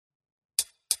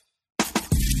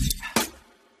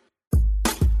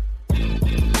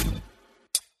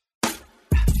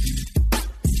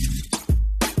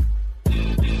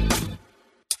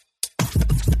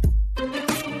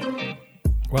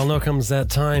Well, now comes that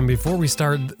time before we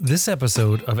start this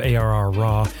episode of ARR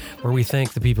Raw, where we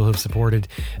thank the people who've supported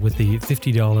with the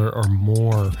 $50 or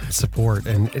more support.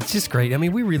 And it's just great. I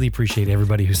mean, we really appreciate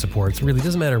everybody who supports. It really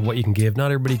doesn't matter what you can give.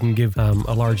 Not everybody can give a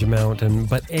large amount,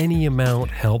 but any amount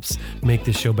helps make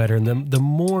this show better. And the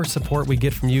more support we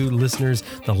get from you listeners,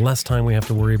 the less time we have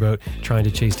to worry about trying to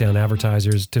chase down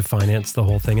advertisers to finance the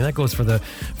whole thing. And that goes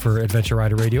for Adventure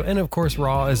Rider Radio and, of course,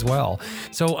 Raw as well.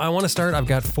 So I want to start. I've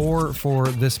got 4 for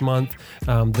this month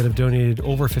that have donated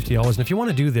over $50. And if you want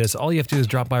to do this, all you have to do is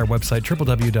drop by our website,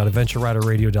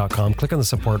 www.adventureriderradio.com. Click on the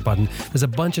support button. There's a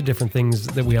bunch of different things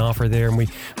that we offer there, and we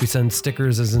send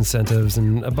stickers as incentives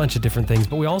and a bunch of different things.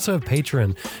 But we also have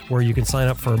Patreon, where you can sign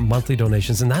up for monthly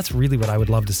donations, and that's really what I would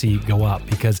love to see go up,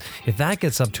 because if that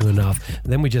gets up to enough,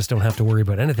 then we just don't have to worry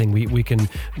about anything. We can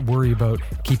worry about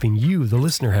keeping you, the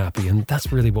listener, happy, and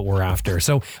that's really what we're after.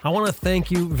 So I want to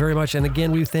thank you very much, and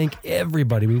again, we thank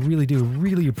everybody. We really do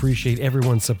really appreciate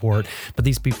everyone's support, but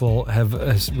these people have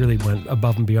really went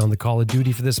above and beyond the call of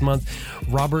duty for this month.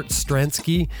 Robert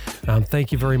Stransky,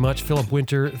 thank you very much. Philip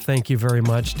Winter, thank you very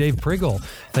much. Dave Priggle,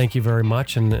 thank you very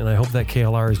much, and I hope that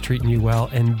KLR is treating you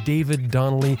well. And David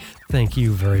Donnelly, thank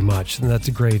you very much. And that's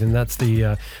great, and that's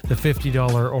the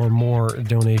 $50 or more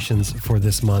donations for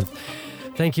this month.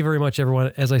 Thank you very much,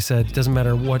 everyone. As I said, it doesn't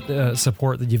matter what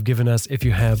support that you've given us. If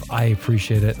you have, I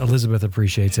appreciate it. Elizabeth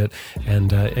appreciates it,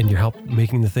 and your help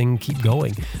making the thing keep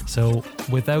going. So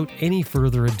without any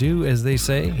further ado, as they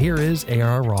say, here is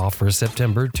AR Raw for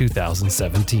September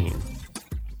 2017.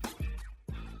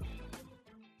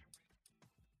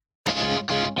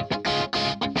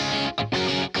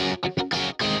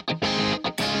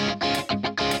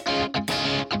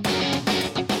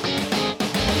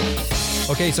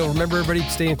 Okay, so remember, everybody,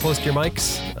 staying close to your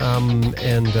mics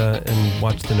and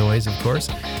watch the noise, of course.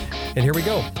 And here we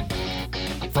go.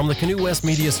 From the Canoe West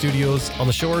Media Studios on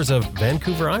the shores of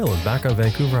Vancouver Island, back on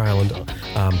Vancouver Island,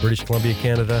 British Columbia,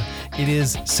 Canada, it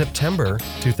is September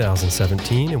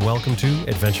 2017, and welcome to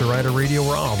Adventure Rider Radio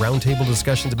Raw, roundtable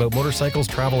discussions about motorcycles,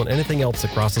 travel, and anything else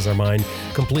that crosses our mind,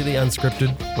 completely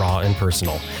unscripted, raw, and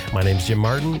personal. My name's Jim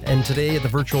Martin, and today at the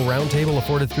virtual roundtable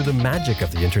afforded through the magic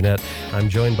of the internet, I'm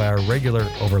joined by our regular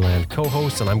Overland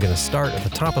co-hosts, and I'm going to start at the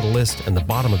top of the list and the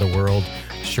bottom of the world.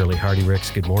 Shirley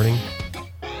Hardy-Ricks, good morning.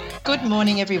 Good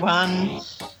morning, everyone.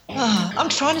 Oh, I'm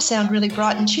trying to sound really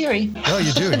bright and cheery. No,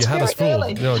 you do. You have us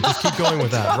fooled. No, just keep going with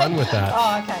that. Run with that.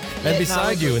 Oh, okay. And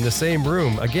beside you in the same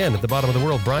room, again, at the bottom of the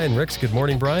world, Brian Ricks. Good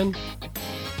morning, Brian.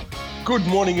 Good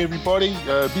morning, everybody.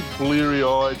 A bit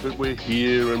bleary-eyed, but we're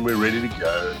here and we're ready to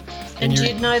go. And do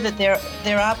you know that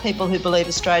there are people who believe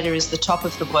Australia is the top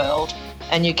of the world,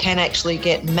 and you can actually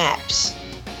get maps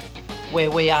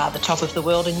where we are the top of the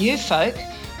world and you folk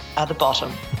are the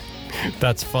bottom.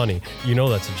 That's funny. You know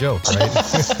that's a joke, right?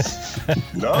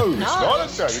 No, it's not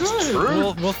a joke. It's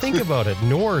true. Well, think about it.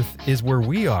 North is where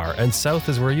we are, and south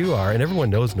is where you are, and everyone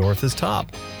knows north is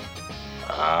top.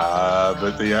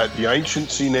 But the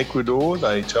ancients in Ecuador,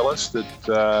 they tell us that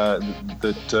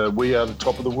we are the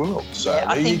top of the world. So yeah,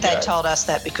 I think they told us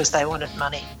that because they wanted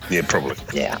money. Yeah, probably.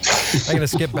 Yeah. I'm going to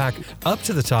skip back up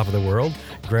to the top of the world.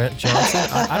 Grant Johnson.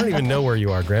 I don't even know where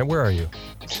you are, Grant. Where are you?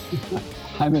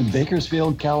 I'm in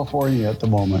Bakersfield, California at the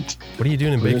moment. What are you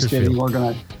doing in Bakersfield?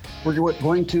 We're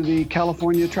going to the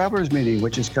California Travelers Meeting,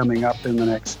 which is coming up in the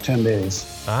next 10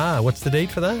 days. What's the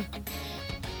date for that?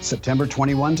 September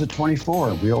 21 to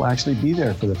 24. We'll actually be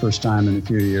there for the first time in a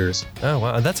few years. Oh,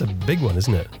 wow. That's a big one,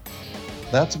 isn't it?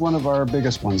 That's one of our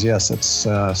biggest ones, yes. It's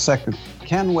second.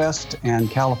 Ken West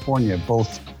and California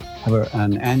both have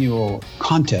an annual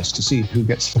contest to see who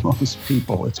gets the most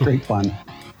people. It's great fun.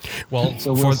 Well,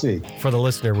 so we'll see. For the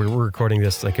listener, we're recording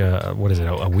this like a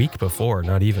week before,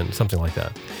 not even, something like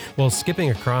that. Well,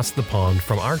 skipping across the pond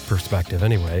from our perspective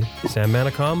anyway, Sam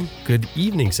Manicom, good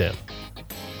evening, Sam.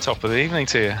 Top of the evening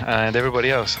to you and everybody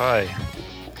else. Hi.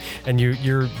 And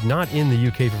you're not in the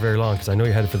UK for very long, because I know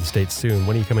you're headed for the States soon.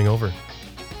 When are you coming over?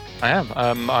 I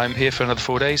am. I'm here for another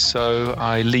 4 days, so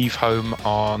I leave home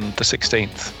on the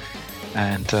 16th.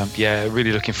 And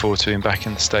really looking forward to being back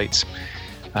in the States.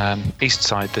 East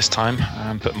side this time,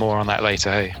 but more on that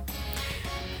later, hey.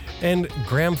 And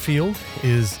Graham Field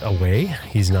is away.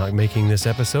 He's not making this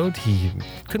episode. He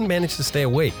couldn't manage to stay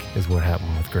awake, is what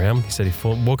happened with Graham. He said he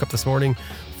woke up this morning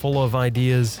full of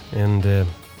ideas and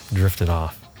drifted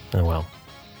off. Oh, well.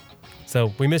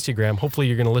 So we missed you, Graham. Hopefully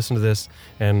you're going to listen to this,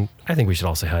 and I think we should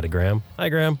all say hi to Graham. Hi,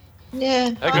 Graham. Yeah.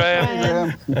 Hey,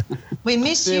 Graham. Graham. We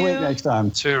miss See you next time.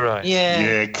 Too right. Yeah.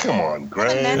 Yeah, come on,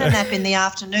 Have a nana Graham. nap in the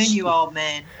afternoon, you old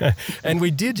man. And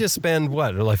we did just spend,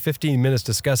 like 15 minutes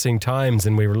discussing times,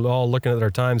 and we were all looking at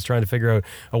our times trying to figure out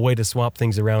a way to swap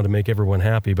things around to make everyone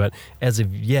happy. But as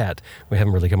of yet, we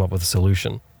haven't really come up with a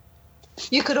solution.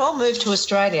 You could all move to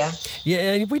Australia.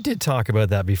 Yeah, we did talk about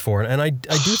that before, and I do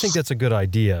think that's a good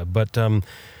idea. But,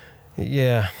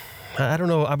 yeah, I don't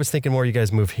know. I was thinking more you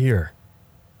guys move here.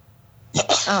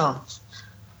 Oh.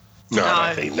 No,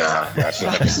 I think,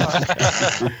 that's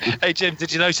not. Hey, Jim,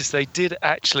 did you notice they did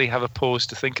actually have a pause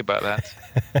to think about that?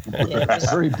 Yeah, A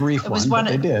very brief one, but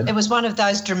they did. It was one of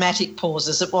those dramatic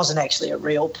pauses. It wasn't actually a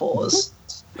real pause.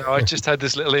 No, I just had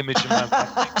this little image in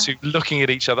my mind, two looking at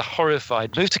each other,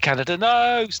 horrified. Move to Canada.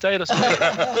 No, stay in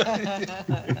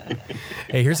Australia.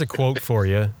 Hey, here's a quote for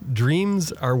you.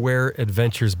 Dreams are where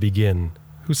adventures begin.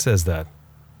 Who says that?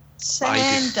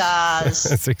 Sam does.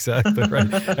 That's exactly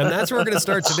right. And that's where we're going to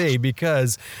start today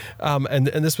because, and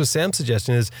this was Sam's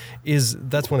suggestion, is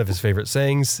that's one of his favorite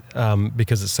sayings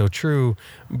because it's so true.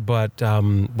 But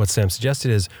what Sam suggested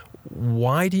is,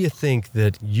 why do you think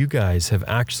that you guys have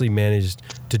actually managed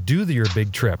to do your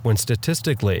big trip when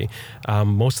statistically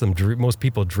most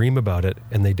people dream about it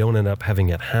and they don't end up having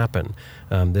it happen?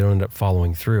 They don't end up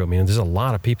following through. I mean, there's a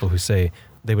lot of people who say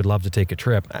they would love to take a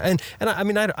trip. And I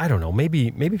mean, I don't know, maybe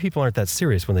people aren't that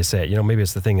serious when they say it. You know, maybe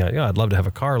it's the thing, I'd love to have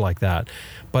a car like that.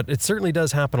 But it certainly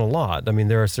does happen a lot. I mean,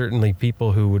 there are certainly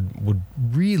people who would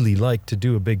really like to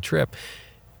do a big trip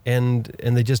and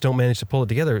they just don't manage to pull it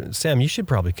together. Sam, you should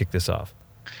probably kick this off.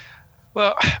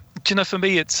 Well, do you know, for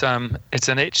me, it's an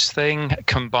itch thing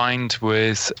combined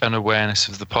with an awareness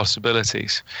of the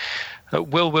possibilities.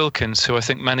 Will Wilkins, who I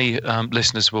think many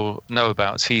listeners will know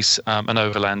about, he's an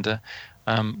overlander.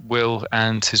 Will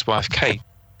and his wife Kate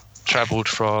travelled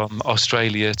from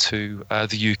Australia to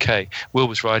the UK. Will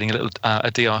was riding a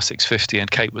DR650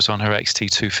 and Kate was on her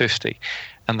XT250,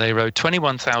 and they rode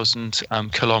 21,000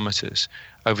 kilometres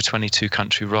over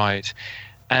 22-country ride.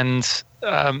 And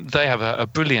they have a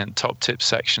brilliant top tips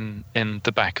section in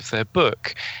the back of their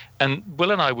book. And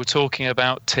Will and I were talking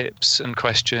about tips and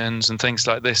questions and things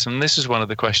like this, and this is one of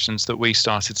the questions that we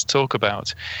started to talk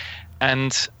about.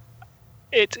 And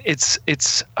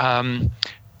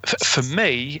for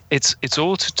me, it's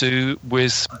all to do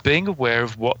with being aware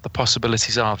of what the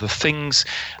possibilities are, the things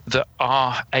that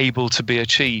are able to be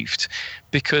achieved,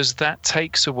 because that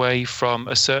takes away from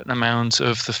a certain amount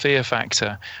of the fear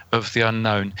factor of the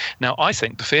unknown. Now, I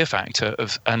think the fear factor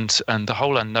of and the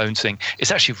whole unknown thing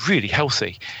is actually really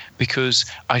healthy, because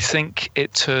I think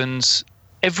it turns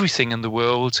everything in the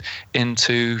world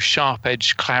into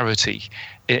sharp-edged clarity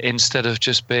instead of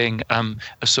just being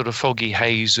a sort of foggy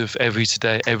haze of every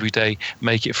day,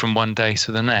 make it from one day to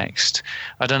the next.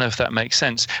 I don't know if that makes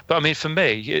sense. But I mean, for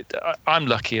me, I'm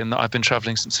lucky in that I've been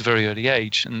traveling since a very early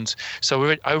age. And so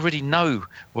I already know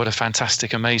what a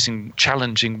fantastic, amazing,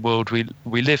 challenging world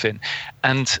we live in.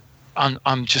 And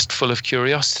I'm just full of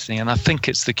curiosity. And I think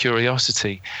it's the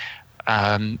curiosity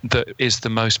that is the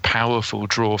most powerful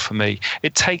draw for me.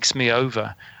 It takes me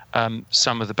over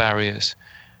some of the barriers.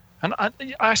 And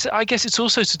I guess it's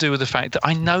also to do with the fact that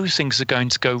I know things are going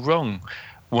to go wrong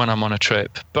when I'm on a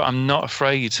trip, but I'm not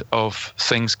afraid of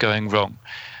things going wrong,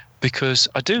 because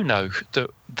I do know that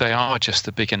they are just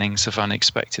the beginnings of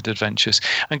unexpected adventures.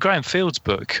 And Graham Field's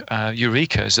book,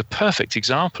 Eureka, is a perfect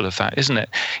example of that, isn't it?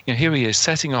 You know, here he is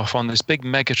setting off on this big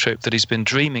mega trip that he's been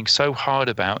dreaming so hard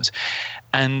about,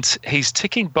 and he's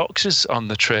ticking boxes on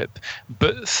the trip,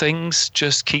 but things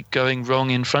just keep going wrong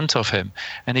in front of him.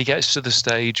 And he gets to the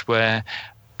stage where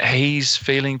he's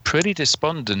feeling pretty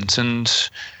despondent, and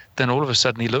then all of a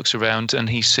sudden he looks around and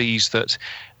he sees that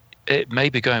it may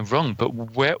be going wrong, but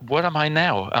what am I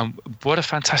now? What a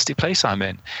fantastic place I'm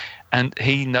in. And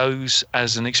he knows,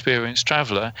 as an experienced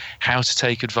traveller, how to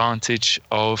take advantage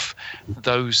of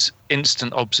those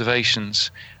instant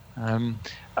observations.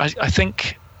 I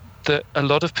think that a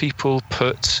lot of people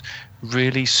put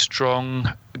really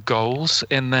strong goals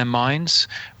in their minds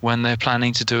when they're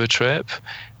planning to do a trip.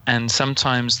 And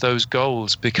sometimes those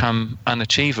goals become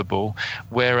unachievable,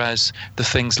 whereas the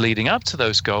things leading up to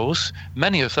those goals,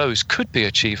 many of those could be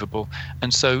achievable.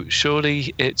 And so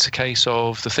surely it's a case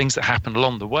of the things that happen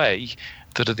along the way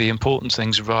that are the important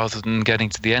things, rather than getting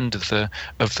to the end of the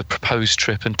proposed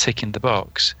trip and ticking the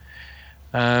box.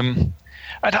 And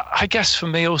I guess for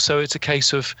me also it's a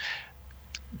case of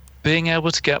being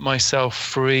able to get myself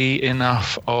free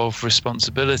enough of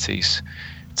responsibilities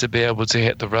to be able to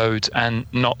hit the road and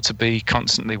not to be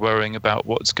constantly worrying about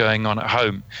what's going on at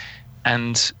home.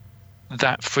 And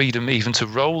that freedom even to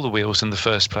roll the wheels in the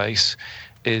first place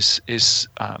is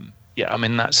yeah, I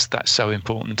mean, that's so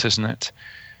important, isn't it?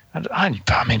 And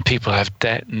I mean, people have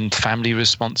debt and family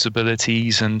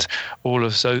responsibilities and all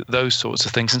of those sorts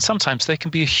of things. And sometimes they can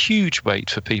be a huge weight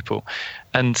for people,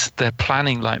 and they're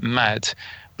planning like mad,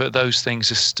 but those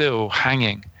things are still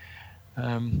hanging.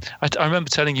 I remember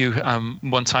telling you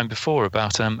one time before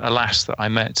about a lass that I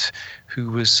met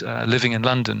who was living in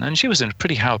London, and she was in a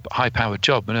pretty high-powered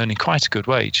job and earning quite a good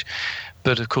wage.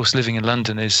 But of course, living in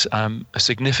London is a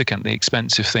significantly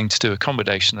expensive thing to do,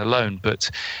 accommodation alone,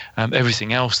 but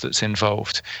everything else that's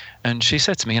involved. And she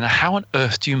said to me, how on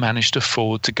earth do you manage to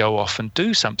afford to go off and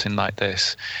do something like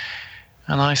this?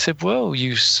 And I said, well,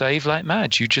 you save like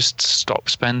mad. You just stop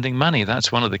spending money.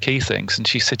 That's one of the key things. And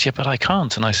she said, yeah, but I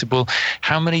can't. And I said, well,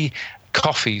 how many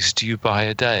coffees do you buy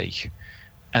a day?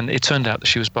 And it turned out that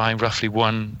she was buying roughly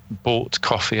one bought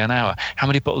coffee an hour. How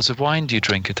many bottles of wine do you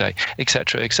drink a day, et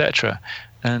cetera, et cetera?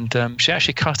 And she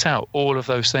actually cut out all of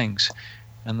those things.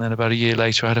 And then about a year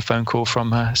later, I had a phone call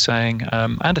from her saying,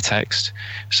 and a text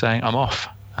saying, I'm off.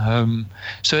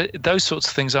 So those sorts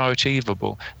of things are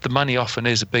achievable. The money often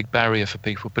is a big barrier for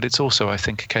people, but it's also, I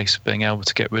think, a case of being able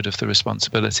to get rid of the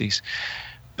responsibilities.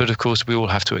 But of course, we all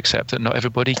have to accept that not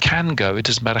everybody can go. It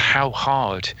doesn't matter how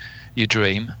hard you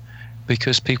dream,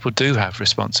 because people do have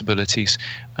responsibilities.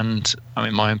 And I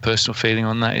mean, my own personal feeling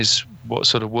on that is, what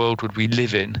sort of world would we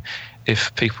live in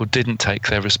if people didn't take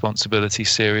their responsibilities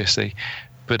seriously?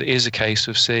 But it is a case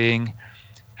of seeing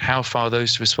how far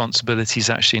those responsibilities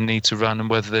actually need to run and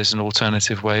whether there's an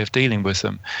alternative way of dealing with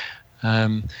them,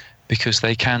 because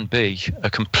they can be a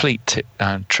complete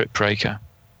trip breaker.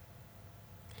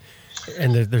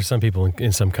 And there's some people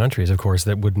in some countries, of course,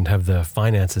 that wouldn't have the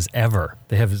finances ever.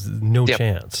 They have no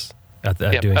chance at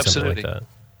doing something like that.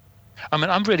 I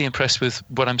mean, I'm really impressed with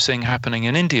what I'm seeing happening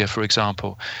in India, for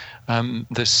example.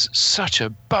 There's such a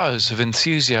buzz of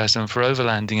enthusiasm for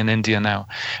overlanding in India now.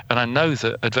 And I know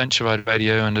that Adventure Rider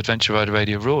Radio and Adventure Rider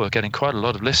Radio Raw are getting quite a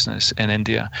lot of listeners in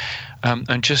India.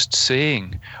 And just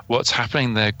seeing what's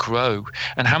happening there grow,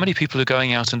 and how many people are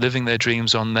going out and living their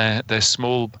dreams on their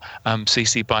small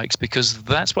CC bikes, because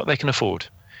that's what they can afford.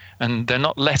 And they're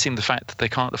not letting the fact that they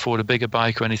can't afford a bigger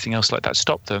bike or anything else like that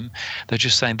stop them. They're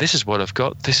just saying, this is what I've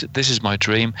got. This is my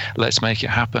dream. Let's make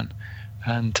it happen.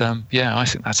 And I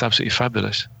think that's absolutely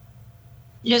fabulous.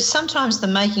 Yeah, sometimes the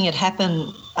making it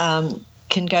happen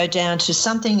can go down to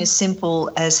something as simple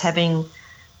as having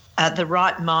the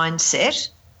right mindset.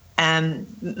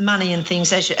 Money and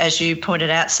things, as you pointed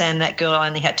out, Sam, that girl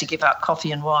only had to give up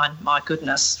coffee and wine. My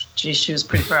goodness, gee, she was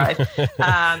pretty brave.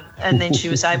 And then she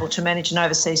was able to manage an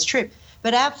overseas trip.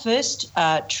 But our first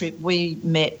trip, we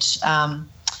met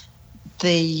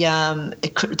the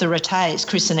Rattays,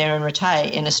 Chris and Erin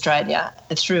Rattay in Australia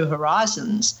through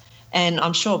Horizons. And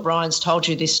I'm sure Brian's told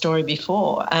you this story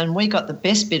before. And we got the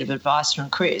best bit of advice from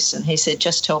Chris. And he said,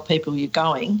 just tell people you're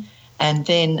going, and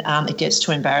then it gets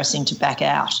too embarrassing to back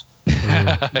out.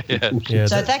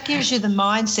 So that gives you the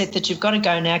mindset that you've got to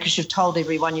go now, because you've told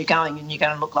everyone you're going, and you're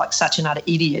going to look like such an utter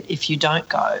idiot if you don't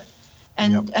go.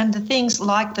 And the things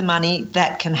like the money,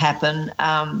 that can happen.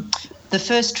 The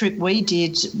first trip we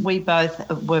did, we both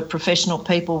were professional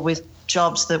people with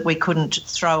jobs that we couldn't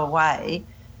throw away,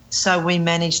 so we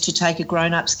managed to take a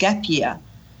grown-ups gap year.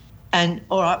 And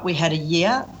all right, we had a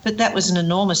year, but that was an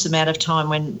enormous amount of time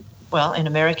when, well, in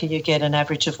America you get an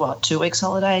average of 2 weeks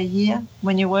holiday a year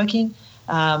when you're working.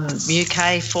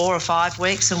 UK 4 or 5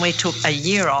 weeks, and we took a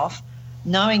year off,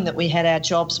 knowing that we had our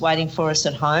jobs waiting for us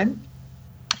at home.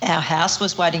 Our house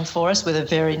was waiting for us with a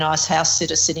very nice house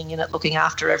sitter sitting in it looking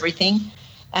after everything,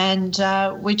 and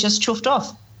we just chuffed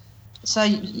off. So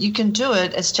you can do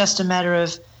it. It's just a matter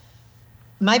of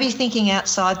maybe thinking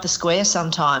outside the square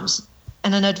sometimes.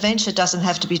 And an adventure doesn't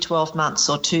have to be 12 months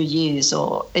or 2 years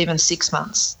or even 6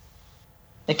 months.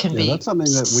 It can be. That's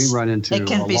something that we run into. It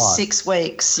can be 6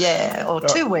 weeks, or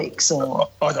 2 weeks, or.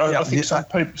 I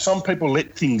think some people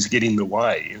let things get in the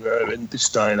way. You know, in this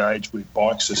day and age, where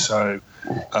bikes are so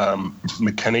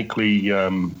mechanically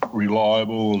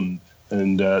reliable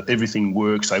and everything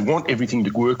works, they want everything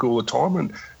to work all the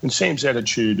time. And Sam's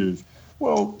attitude of,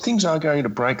 well, things are going to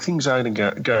break, things are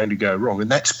going to go wrong, and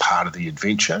that's part of the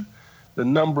adventure. The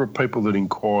number of people that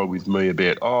inquire with me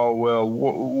about,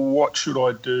 what should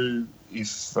I do?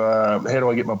 How do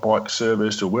I get my bike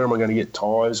serviced, or where am I going to get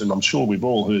tyres? And I'm sure we've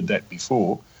all heard that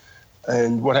before.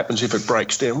 And what happens if it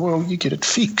breaks down? Well, you get it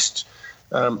fixed.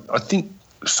 I think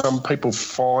some people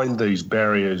find these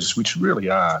barriers, which really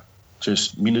are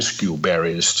just minuscule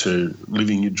barriers to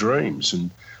living your dreams.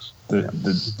 And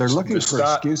They're looking for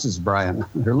excuses, Brian.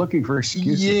 They're looking for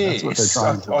excuses. Yes, that's what they're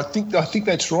trying to. I think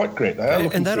that's right, Grant. They are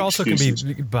looking and that for also excuses.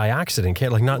 can be by accident,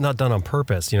 can't not done on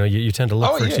purpose. You tend to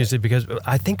look for excuses because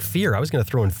I think fear. I was going to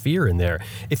throw in fear in there.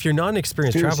 If you're not an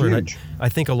experienced traveler, and I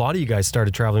think a lot of you guys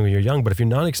started traveling when you're young, but if you're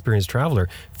not an experienced traveler,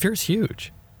 fear's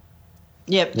huge.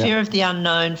 Fear of the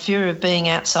unknown, fear of being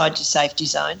outside your safety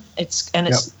zone.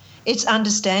 It's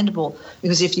understandable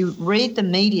because if you read the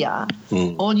media,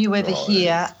 all you ever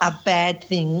hear are bad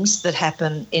things that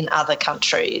happen in other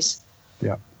countries.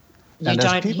 Yeah. You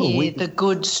don't hear the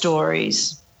good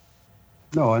stories.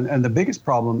 No, and the biggest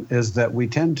problem is that we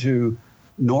tend to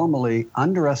normally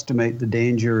underestimate the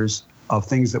dangers of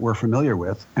things that we're familiar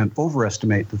with and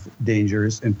overestimate the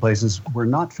dangers in places we're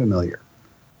not familiar.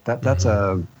 That's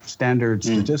a standard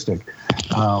statistic.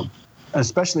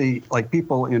 Especially like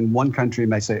people in one country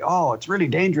may say, oh, it's really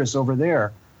dangerous over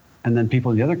there. And then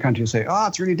people in the other country say, oh,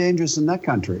 it's really dangerous in that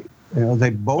country. They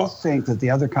both think that the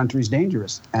other country is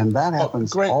dangerous. And that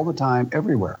happens all the time,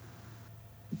 everywhere.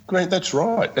 Grant, that's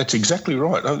right. That's exactly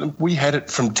right. We had it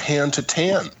from town to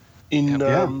town in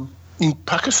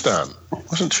Pakistan.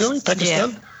 Wasn't it, Shirley?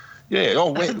 Pakistan? Yeah.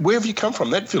 Oh, where have you come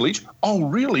from? That village? Oh,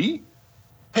 really?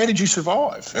 How did you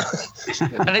survive?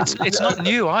 And it's not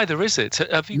new either, is it?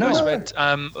 Have you guys read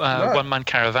One Man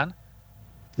Caravan?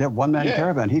 Yeah, One Man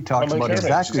Caravan. He talks about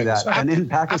exactly that. And in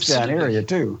Pakistan area,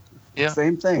 too. Yeah.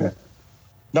 Same thing. Yeah.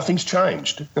 Nothing's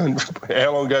changed.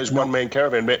 How long ago is One Man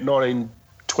Caravan? About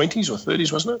 1920s or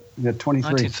 30s, wasn't it? Yeah,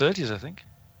 23. 1930s, I think.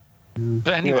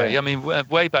 But anyway, I mean,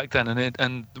 way back then,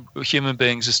 and human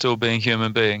beings are still being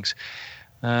human beings.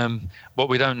 What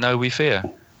we don't know, we fear.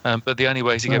 But the only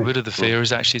way to get rid of the fear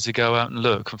is actually to go out and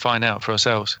look and find out for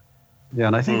ourselves. Yeah,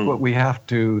 and I think what we have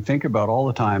to think about all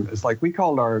the time is like we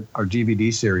called our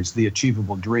DVD series The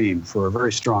Achievable Dream for a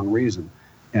very strong reason.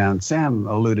 And Sam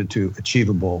alluded to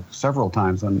achievable several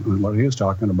times on what he was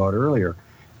talking about earlier.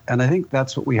 And I think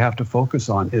that's what we have to focus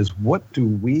on is what do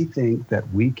we think that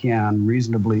we can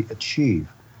reasonably achieve?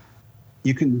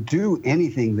 You can do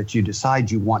anything that you decide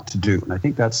you want to do. And I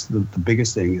think that's the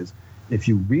biggest thing is if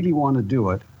you really want to do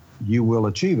it, you will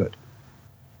achieve it.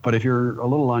 But if you're a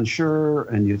little unsure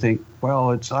and you think, well,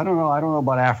 I don't know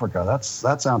about Africa.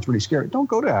 That sounds pretty scary. Don't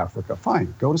go to Africa.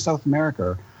 Fine. Go to South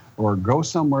America or go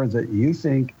somewhere that you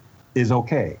think is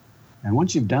okay. And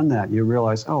once you've done that, you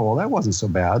realize, oh, well, that wasn't so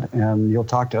bad. And you'll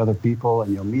talk to other people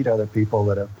and you'll meet other people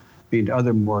that have been to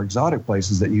other more exotic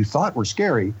places that you thought were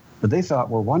scary, but they thought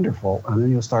were wonderful. And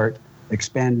then you'll start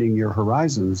expanding your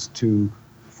horizons to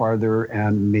farther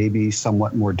and maybe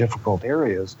somewhat more difficult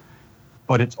areas.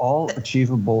 But it's all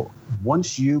achievable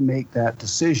once you make that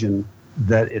decision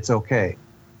that it's okay.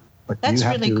 But you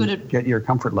have to get your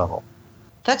comfort level.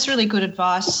 That's really good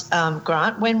advice,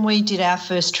 Grant. When we did our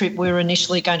first trip, we were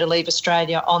initially going to leave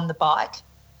Australia on the bike,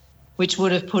 which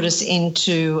would have put us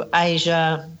into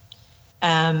Asia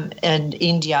and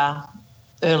India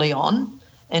early on.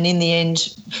 And in the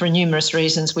end, for numerous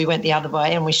reasons, we went the other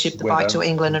way and we shipped the bike to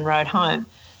England and rode home.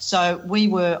 So we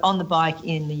were on the bike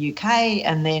in the UK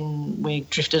and then we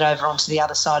drifted over onto the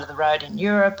other side of the road in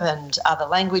Europe and other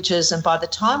languages. And by the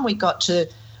time we got to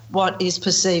what is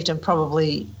perceived and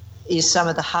probably is some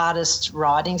of the hardest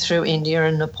riding through India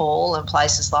and Nepal and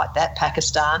places like that,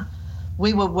 Pakistan,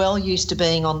 we were well used to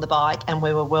being on the bike and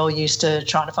we were well used to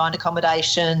trying to find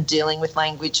accommodation, dealing with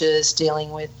languages,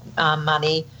 dealing with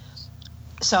money.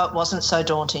 So it wasn't so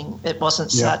daunting. It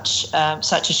wasn't such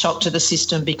a shock to the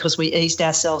system because we eased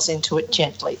ourselves into it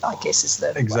gently, I guess is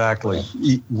the Exactly.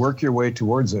 Work your way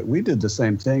towards it. We did the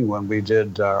same thing when we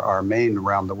did our main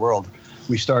around the world.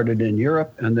 We started in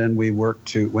Europe and then we went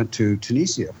to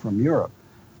Tunisia from Europe.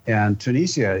 And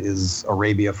Tunisia is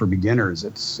Arabia for beginners.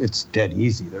 It's dead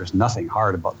easy. There's nothing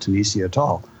hard about Tunisia at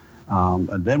all.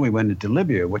 And then we went into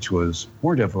Libya, which was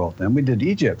more difficult. Then we did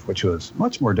Egypt, which was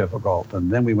much more difficult.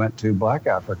 And then we went to Black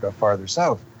Africa, farther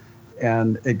south.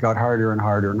 And it got harder and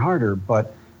harder and harder,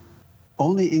 but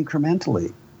only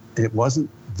incrementally. It wasn't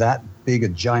that big a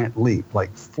giant leap,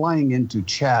 like flying into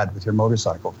Chad with your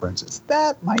motorcycle, for instance.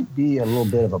 That might be a little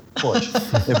bit of a push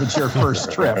if it's your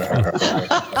first trip.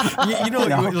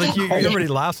 Everybody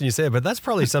laughs when you say it, but that's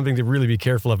probably something to really be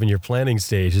careful of in your planning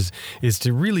stage is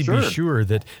to really be sure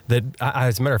that,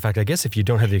 as a matter of fact, I guess if you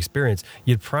don't have the experience,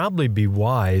 you'd probably be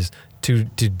wise to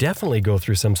definitely go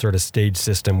through some sort of stage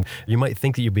system. You might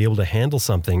think that you'd be able to handle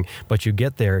something, but you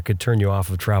get there, it could turn you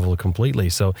off of travel completely.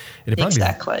 So it'd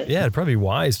probably be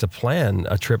wise to plan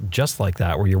a trip just like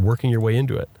that, where you're working your way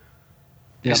into it.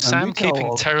 Is Sam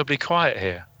keeping terribly quiet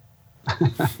here?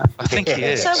 I think he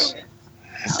is. So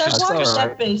why would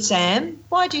that be, Sam?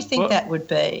 Why do you think that would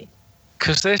be?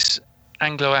 Because this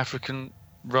Anglo-African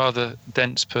rather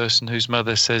dense person whose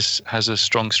mother says has a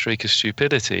strong streak of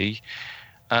stupidity,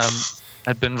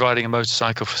 had been riding a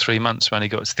motorcycle for 3 months when he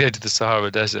got to the edge of the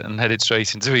Sahara Desert and headed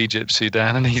straight into Egypt,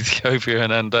 Sudan, and Ethiopia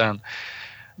and down.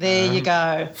 There you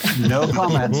go. No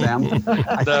comment, Sam.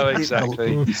 No,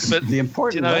 exactly. But the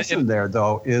important lesson there,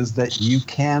 though, is that you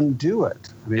can do it.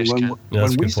 I mean,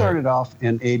 when we started off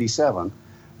in '87,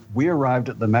 we arrived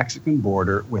at the Mexican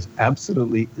border with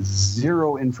absolutely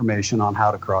zero information on how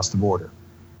to cross the border.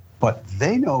 But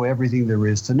they know everything there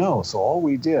is to know. So all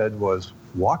we did was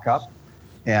walk up,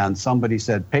 and somebody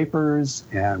said papers,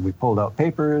 and we pulled out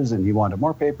papers, and he wanted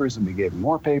more papers, and we gave him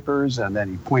more papers, and then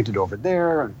he pointed over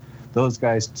there, and those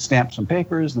guys stamped some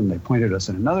papers, and they pointed us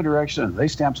in another direction, and they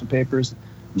stamped some papers,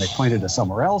 and they pointed us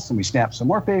somewhere else, and we stamped some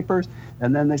more papers,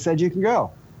 and then they said, you can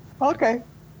go. Okay.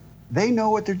 They know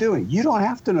what they're doing. You don't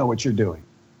have to know what you're doing.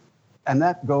 And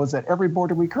that goes at every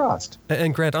border we crossed.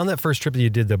 And Grant, on that first trip that you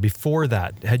did, though, before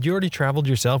that, had you already traveled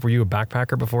yourself? Were you a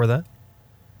backpacker before that?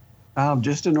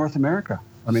 Just in North America.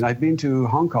 I mean, I'd been to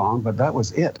Hong Kong, but that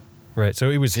was it. Right. So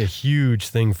it was a huge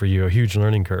thing for you, a huge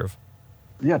learning curve.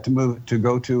 Yeah, to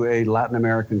go to a Latin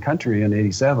American country in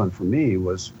 '87 for me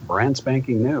was brand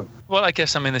spanking new. Well, I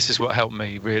guess, this is what helped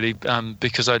me, really,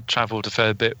 because I'd traveled a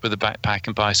fair bit with a backpack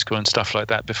and bicycle and stuff like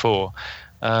that before.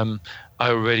 I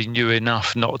already knew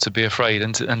enough not to be afraid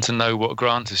and to know what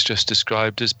Grant has just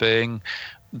described as being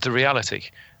the reality.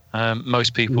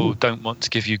 Most people don't want to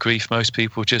give you grief. Most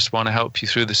people just want to help you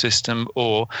through the system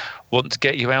or want to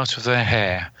get you out of their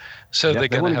hair. So they're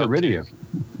going to help get rid of you.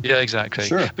 Yeah, exactly.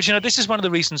 Sure. But, this is one of the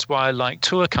reasons why I like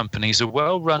tour companies. A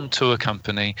well-run tour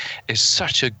company is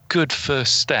such a good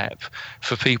first step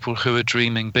for people who are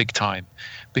dreaming big time,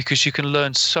 because you can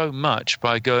learn so much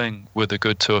by going with a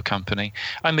good tour company.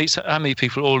 I meet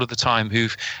people all of the time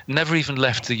who've never even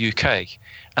left the UK,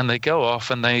 and they go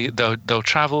off and they'll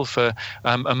travel for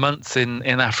a month in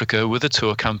Africa with a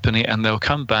tour company, and they'll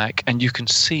come back and you can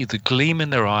see the gleam in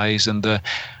their eyes and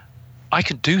I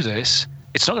can do this.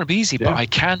 It's not going to be easy, but I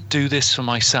can do this for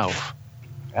myself.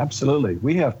 Absolutely.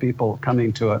 We have people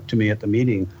coming to me at the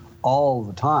meeting all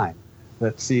the time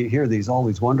that hear all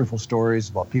these wonderful stories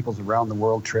about people's around the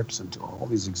world trips and to all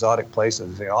these exotic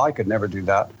places. They say, I could never do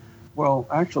that. Well,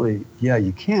 actually, yeah,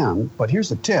 you can. But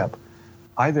here's a tip.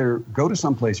 Either go to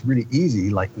someplace really easy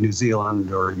like New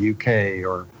Zealand or UK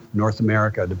or North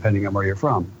America, depending on where you're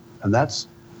from. And that's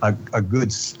a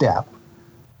good step.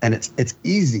 And it's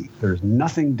easy. There's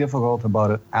nothing difficult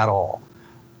about it at all.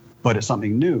 But it's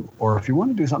something new. Or if you want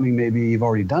to do something, maybe you've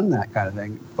already done that kind of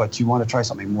thing, but you want to try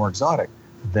something more exotic,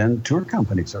 then tour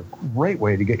companies are a great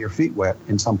way to get your feet wet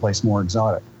in someplace more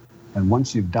exotic. And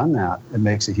once you've done that, it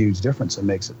makes a huge difference.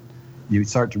 You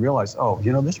start to realize,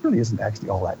 this really isn't actually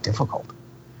all that difficult.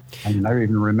 I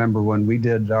even remember when we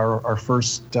did our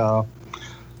first,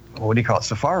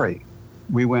 safari.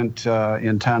 We went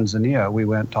in Tanzania. We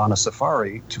went on a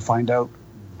safari to find out,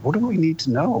 what do we need to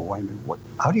know?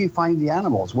 How do you find the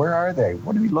animals? Where are they?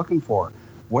 What are you looking for?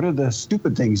 What are the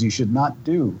stupid things you should not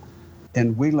do?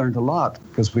 And we learned a lot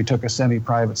because we took a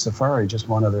semi-private safari, just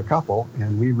one other couple,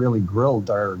 and we really grilled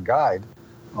our guide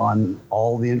on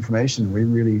all the information. We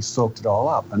really soaked it all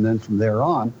up. And then from there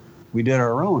on, we did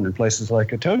our own in places like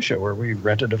Etosha, where we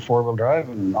rented a four-wheel drive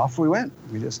and off we went.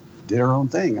 We just did our own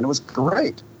thing, and it was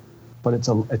great. But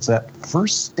it's that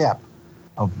first step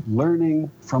of learning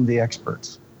from the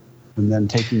experts and then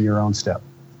taking your own step.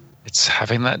 It's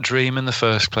having that dream in the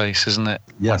first place, isn't it?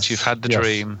 Yes. Once you've had the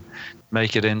dream,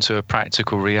 make it into a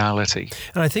practical reality.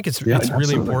 And I think it's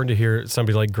really important to hear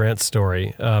somebody like Grant's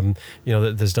story,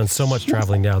 that's done so much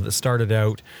traveling now, that started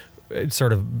out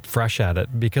sort of fresh at it,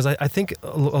 because I think,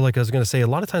 like I was going to say, a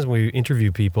lot of times when we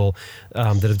interview people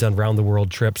that have done round the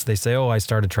world trips, they say, I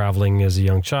started traveling as a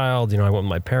young child, I went with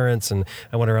my parents and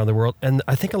I went around the world. And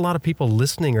I think a lot of people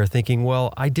listening are thinking,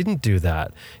 well, I didn't do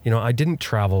that. I didn't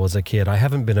travel as a kid. I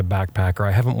haven't been a backpacker.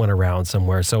 I haven't went around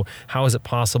somewhere. So how is it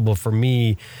possible for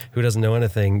me, who doesn't know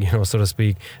anything, so to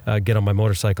speak, get on my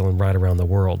motorcycle and ride around the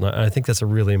world? And I think that's a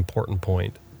really important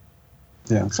point.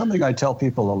 Yeah, something I tell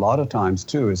people a lot of times,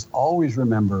 too, is always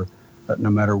remember that no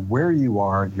matter where you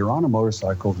are, you're on a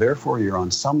motorcycle, therefore you're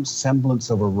on some semblance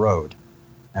of a road.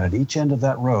 And at each end of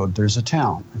that road, there's a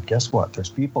town. And guess what? There's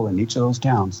people in each of those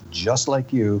towns just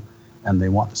like you, and they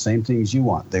want the same things you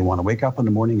want. They want to wake up in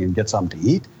the morning and get something to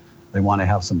eat. They want to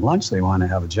have some lunch. They want to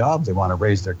have a job. They want to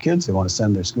raise their kids. They want to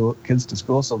send their kids to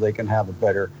school so they can have a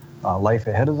better life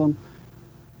ahead of them.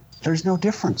 There's no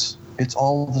difference. It's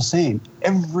all the same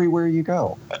everywhere you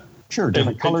go. Sure,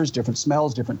 different colors, different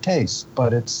smells, different tastes,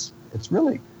 but it's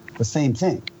really the same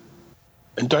thing.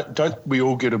 And don't we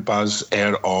all get a buzz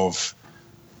out of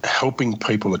helping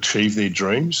people achieve their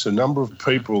dreams. The number of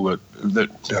people that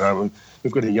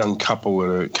we've got a young couple that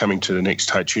are coming to the next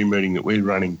HU meeting that we're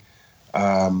running.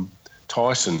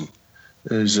 Tyson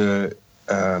is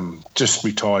just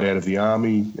retired out of the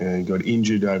army, got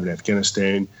injured over in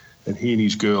Afghanistan, and he and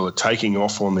his girl are taking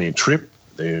off on their trip.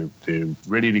 They're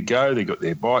ready to go. They've got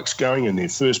their bikes going, and their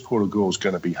first port of call is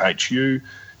going to be HU.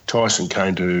 Tyson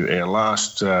came to our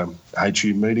last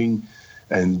HU meeting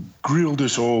and grilled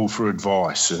us all for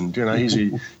advice. And, he's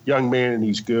a young man and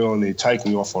his girl, and they're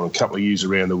taking off on a couple of years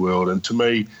around the world. And to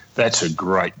me, that's a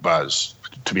great buzz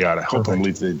to be able to help them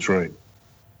live their dream.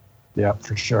 Yeah,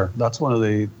 for sure. That's one of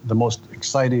the most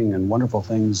exciting and wonderful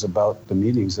things about the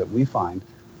meetings that we find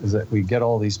is that we get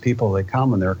all these people, they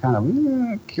come and they're kind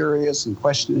of curious and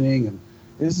questioning, and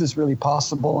is this really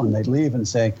possible? And they leave and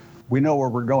say, we know where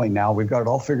we're going now. We've got it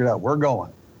all figured out. We're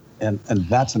going. And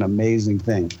that's an amazing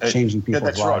thing, changing people's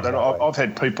lives. Yeah, that's right. And I've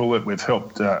had people that we've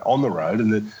helped on the road,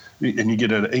 and you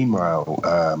get an email,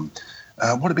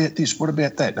 what about this? What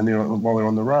about that? And while they're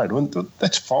on the road, well,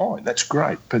 that's fine. That's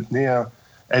great. But now,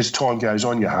 as time goes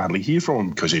on, you hardly hear from them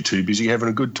because they're too busy having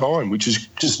a good time, which is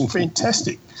just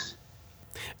fantastic.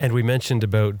 And we mentioned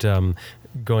about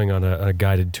going on a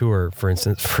guided tour, for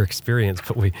instance, for experience,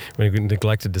 but we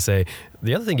neglected to say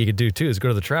the other thing you could do too is go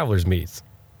to the travelers' meets.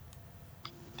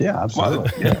 Yeah,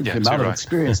 absolutely. Yeah, the amount of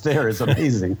experience there is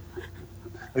amazing.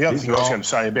 The other thing I was going to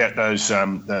say about those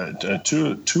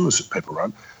tours that people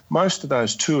run, most of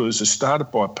those tours are started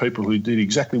by people who did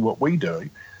exactly what we do,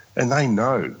 and they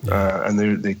know, and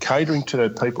they're catering to the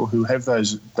people who have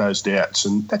those doubts,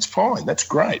 and that's fine, that's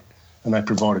great, and they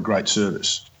provide a great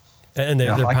service. And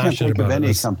they're passionate about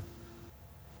it.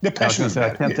 They're passionate about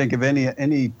it. I can't think of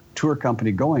any tour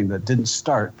company going that didn't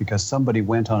start because somebody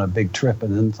went on a big trip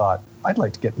and then thought, I'd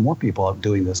like to get more people out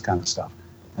doing this kind of stuff.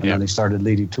 And then they started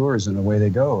leading tours, and away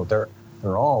they go.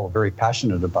 They're all very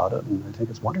passionate about it, and I think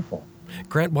it's wonderful.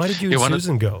 Grant, why did you and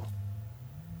Susan go?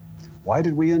 Why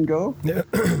did we go?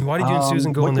 Why did you and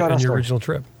Susan go on your original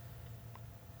trip?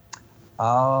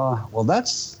 Well,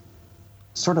 that's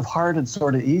sort of hard and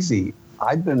sort of easy.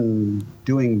 I've been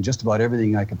doing just about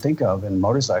everything I could think of in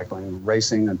motorcycling,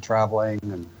 racing and traveling,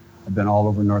 and I've been all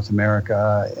over North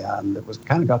America, and it was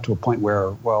kind of got to a point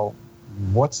where, well,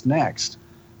 what's next?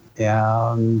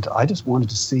 And I just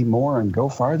wanted to see more and go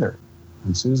farther.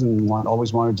 And Susan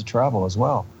always wanted to travel as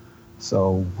well.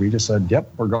 So we just said, yep,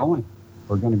 we're going.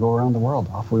 We're going to go around the world.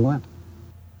 Off we went.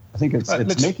 I think it's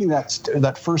making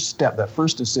that first step, that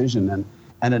first decision,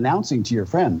 and announcing to your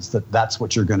friends that that's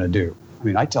what you're going to do. I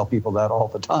mean, I tell people that all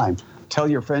the time. Tell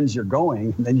your friends you're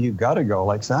going, and then you've got to go.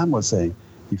 Like Sam was saying,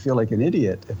 you feel like an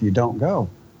idiot if you don't go.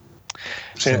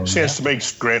 Sounds to me,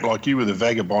 Grant, like you were the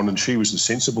vagabond and she was the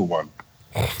sensible one.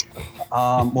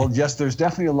 Well, yes, there's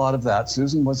definitely a lot of that.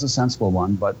 Susan was the sensible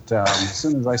one, but as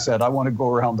soon as I said I want to go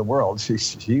around the world,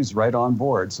 she's right on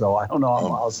board. So I don't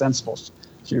know how sensible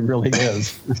she really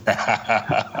is.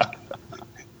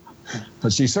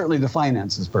 But she's certainly the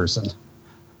finances person.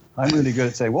 I'm really good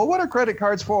at saying, well, what are credit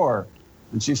cards for?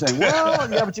 And she's saying,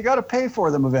 well, yeah, but you got to pay for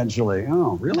them eventually.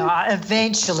 Oh, really? No,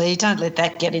 eventually. Don't let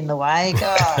that get in the way.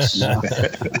 Gosh.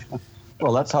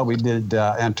 Well, that's how we did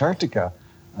Antarctica.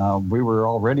 We were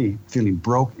already feeling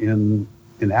broke in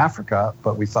Africa,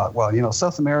 but we thought, well,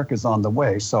 South America's on the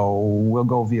way, so we'll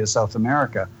go via South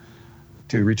America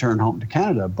to return home to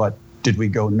Canada. But did we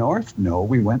go north? No,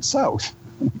 we went south.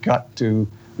 We got to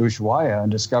Ushuaia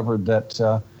and discovered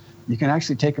that you can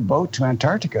actually take a boat to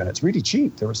Antarctica, and it's really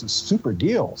cheap. There were some super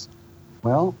deals.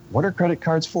 Well, what are credit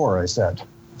cards for? I said.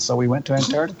 So we went to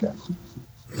Antarctica.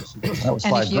 That was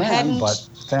 $5,000, but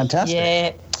fantastic.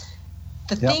 Yeah.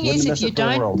 The thing is, if you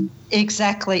don't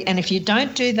exactly, and if you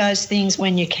don't do those things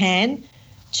when you can,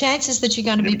 chances that you're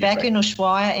going to be back in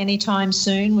Ushuaia anytime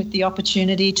soon with the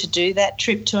opportunity to do that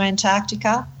trip to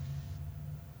Antarctica.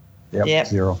 Yep.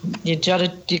 Zero. You got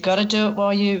to do it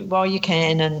while you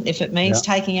can, and if it means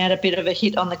taking out a bit of a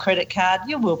hit on the credit card,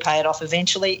 you will pay it off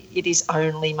eventually. It is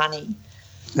only money.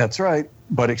 That's right,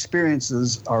 but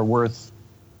experiences are worth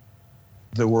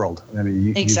the world. I mean,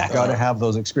 you've got to have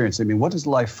those experiences. I mean, what is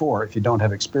life for if you don't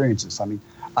have experiences? I mean,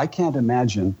 I can't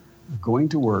imagine going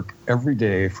to work every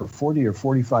day for 40 or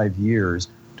 45 years,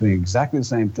 doing exactly the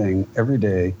same thing every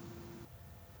day,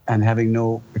 and having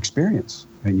no experience.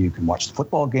 I mean, you can watch the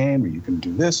football game, or you can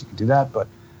do this, you can do that, but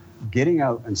getting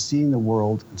out and seeing the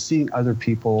world and seeing other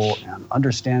people and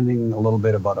understanding a little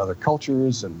bit about other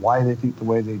cultures and why they think the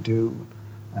way they do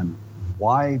and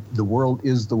why the world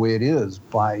is the way it is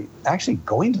by actually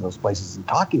going to those places and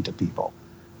talking to people.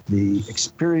 The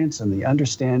experience and the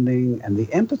understanding and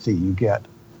the empathy you get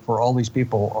for all these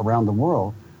people around the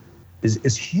world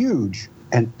is huge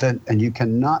And you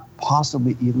cannot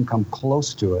possibly even come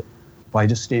close to it by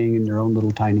just staying in your own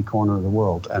little tiny corner of the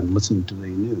world and listening to the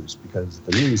news, because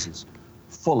the news is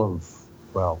full of,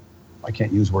 well, I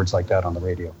can't use words like that on the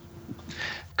radio.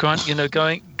 Grant,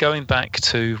 going back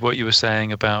to what you were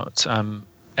saying about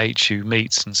HU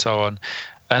meets and so on,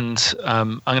 and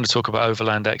I'm going to talk about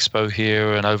Overland Expo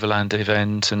here and Overland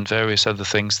event and various other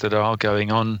things that are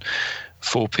going on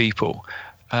for people.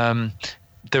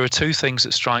 There are two things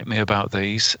that strike me about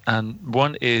these, and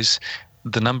one is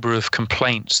the number of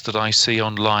complaints that I see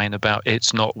online about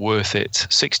it's not worth it,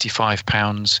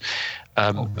 £65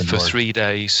 for 3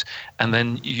 days, and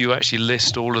then you actually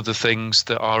list all of the things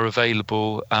that are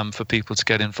available for people to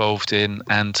get involved in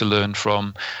and to learn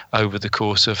from over the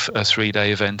course of a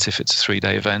 3-day event, if it's a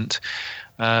 3-day event.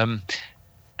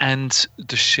 And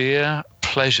the sheer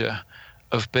pleasure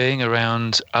of being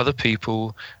around other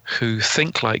people who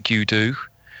think like you do,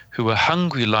 who are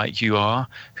hungry like you are,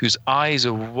 whose eyes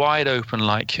are wide open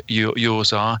like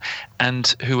yours are,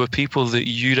 and who are people that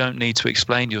you don't need to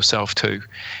explain yourself to.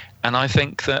 And I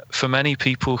think that for many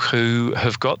people who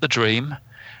have got the dream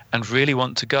and really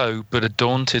want to go, but are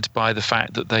daunted by the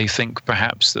fact that they think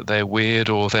perhaps that they're weird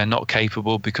or they're not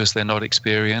capable because they're not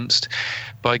experienced,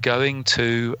 by going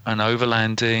to an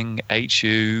overlanding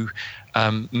HU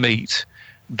meet,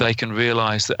 they can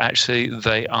realize that actually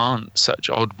they aren't such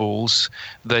oddballs.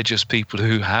 They're just people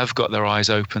who have got their eyes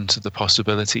open to the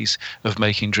possibilities of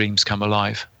making dreams come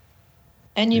alive.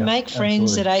 And you make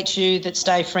friends at HU that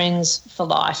stay friends for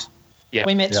life. Yeah.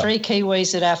 We met 3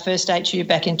 Kiwis at our first HU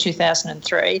back in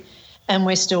 2003, and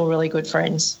we're still really good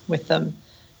friends with them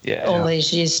all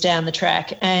these years down the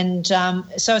track. And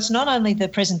so it's not only the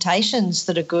presentations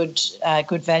that are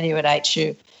good value at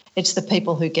HU, it's the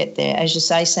people who get there. As you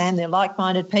say, Sam, they're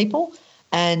like-minded people,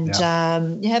 and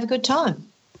you have a good time.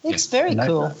 It's very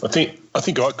cool. I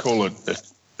think I call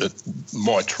it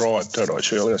my tribe, don't I,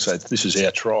 Shirley? I say this is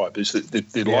our tribe.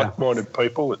 They're like-minded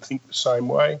people that think the same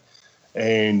way,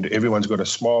 and everyone's got a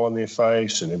smile on their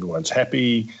face, and everyone's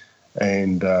happy,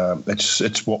 and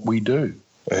it's what we do,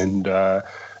 and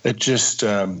it just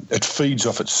it feeds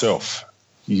off itself.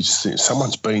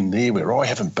 Someone's been there where I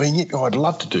haven't been yet. I'd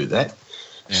love to do that.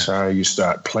 Yeah. So you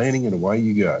start planning and away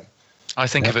you go. I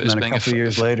think of it as being a couple of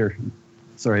years later.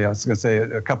 Sorry, I was going to say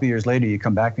a couple of years later you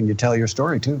come back and you tell your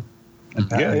story too.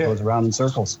 And it goes around in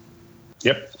circles.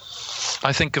 Yep.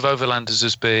 I think of Overlanders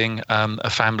as being a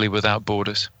family without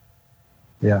borders.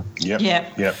 Yeah. Yep.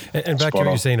 Yeah. And back to what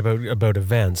you're saying about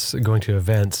events, going to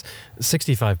events,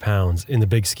 £65 in the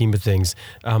big scheme of things.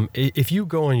 If you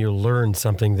go and you learn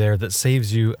something there that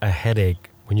saves you a headache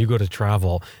when you go to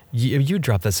travel, you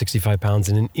drop that £65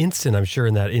 in an instant, I'm sure,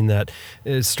 in that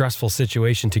stressful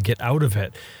situation to get out of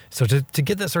it. So to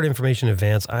get that sort of information in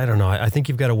advance, I don't know. I think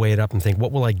you've got to weigh it up and think,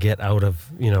 what will I get out of,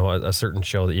 a certain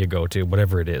show that you go to,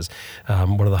 whatever it is,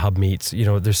 one of the hub meets.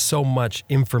 There's so much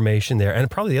information there. And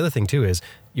probably the other thing, too, is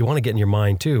you want to get in your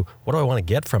mind, too, what do I want to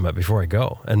get from it before I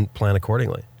go, and plan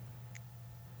accordingly.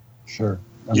 Sure.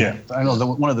 I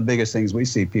know one of the biggest things we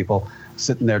see people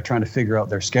sitting there trying to figure out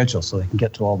their schedule so they can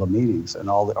get to all the meetings and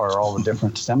all the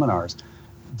different seminars.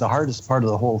 The hardest part of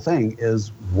the whole thing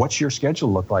is, what's your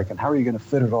schedule look like and how are you going to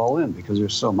fit it all in? Because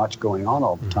there's so much going on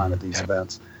all the time at these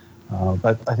events.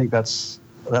 But I think that's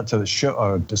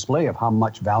a display of how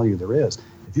much value there is.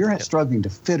 If you're struggling to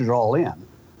fit it all in,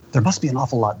 there must be an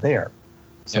awful lot there.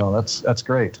 So that's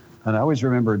great. And I always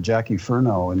remember Jackie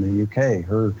Furno in the UK,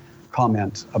 her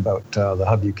comment about the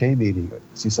Hub UK meeting.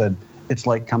 She said, it's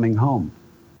like coming home.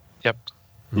 Yep.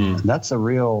 And that's a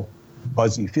real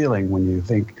buzzy feeling when you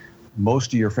think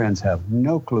most of your friends have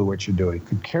no clue what you're doing,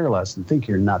 could care less, and think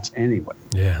you're nuts anyway.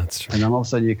 Yeah, that's true. And then all of a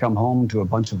sudden you come home to a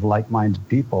bunch of like-minded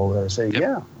people that are saying,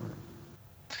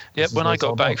 when I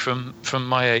got back from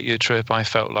my 8-year trip, I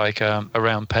felt like a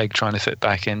round peg trying to fit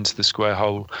back into the square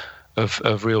hole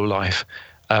of real life,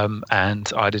 and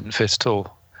I didn't fit at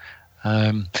all.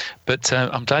 But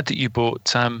I'm glad that you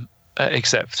bought,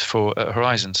 except for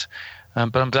Horizons,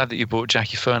 but I'm glad that you brought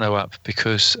Jackie Furno up,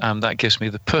 because that gives me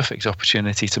the perfect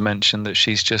opportunity to mention that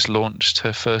she's just launched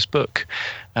her first book,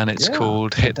 and it's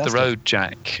called Hit the Road,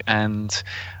 Jack. And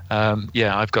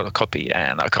I've got a copy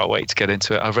and I can't wait to get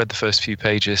into it. I've read the first few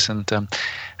pages and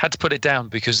had to put it down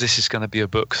because this is going to be a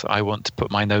book that I want to put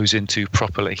my nose into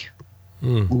properly.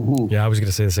 Yeah, I was going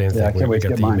to say the same thing. I can't wait to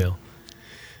get mine email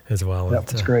as well. Yep,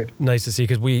 that's great. Nice to see,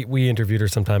 because we interviewed her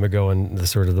some time ago, and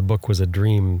the book was a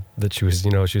dream that she was,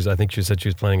 I think she said she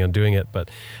was planning on doing it,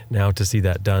 but now to see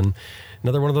that done,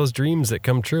 another one of those dreams that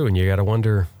come true, and you got to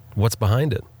wonder what's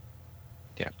behind it.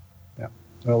 Yeah.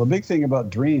 Well, the big thing about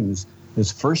dreams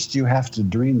is, first you have to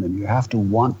dream them, you have to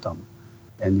want them,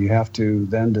 And you have to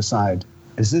then decide,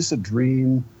 is this a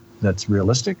dream that's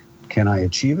realistic? Can I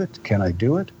achieve it? Can I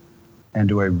do it? And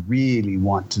do I really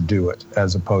want to do it,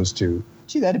 as opposed to,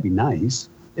 gee, that'd be nice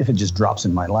if it just drops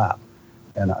in my lap.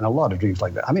 And a lot of dreams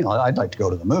like that. I mean, I'd like to go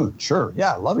to the moon. Sure.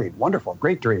 Yeah, lovely. Wonderful.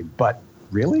 Great dream. But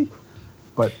really?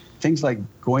 But things like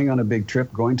going on a big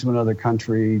trip, going to another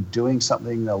country, doing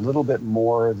something a little bit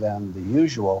more than the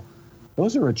usual,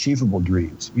 those are achievable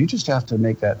dreams. You just have to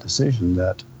make that decision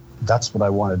that that's what I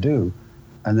want to do.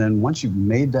 And then once you've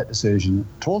made that decision,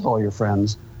 told all your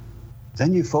friends,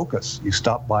 then you focus. You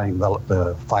stop buying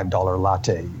the $5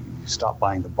 latte. You stop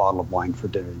buying the bottle of wine for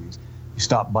dinner. You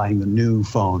stop buying the new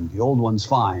phone. The old one's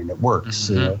fine. It works.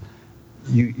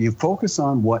 Mm-hmm. You focus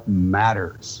on what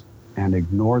matters and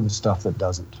ignore the stuff that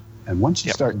doesn't. And once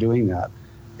you start doing that,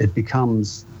 it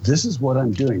becomes, this is what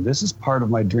I'm doing. This is part of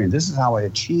my dream. This is how I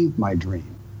achieve my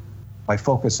dream, by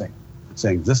focusing,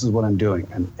 saying, this is what I'm doing.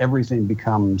 And everything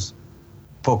becomes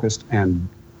focused and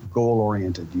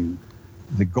goal-oriented.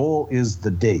 The goal is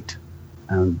the date.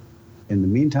 And in the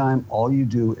meantime, all you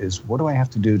do is, what do I have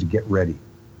to do to get ready?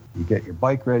 You get your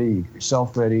bike ready, you get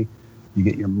yourself ready, you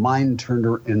get your mind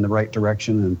turned in the right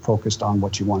direction and focused on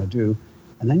what you want to do,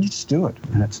 and then you just do it.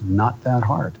 And it's not that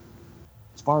hard.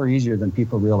 It's far easier than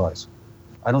people realize.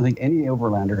 I don't think any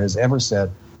overlander has ever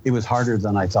said, it was harder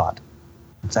than I thought.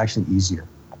 It's actually easier.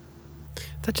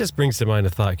 That just brings to mind a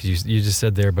thought, because you just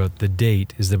said there about the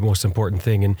date is the most important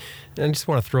thing. And I just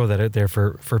want to throw that out there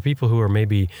for people who are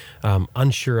maybe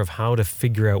unsure of how to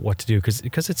figure out what to do,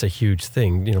 because it's a huge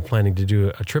thing, planning to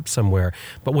do a trip somewhere.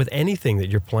 But with anything that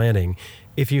you're planning,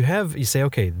 if you say,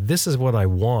 okay, this is what I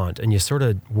want, and you sort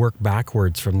of work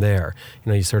backwards from there,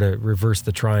 you sort of reverse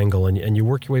the triangle and you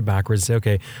work your way backwards and say,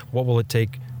 okay, what will it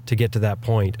take to get to that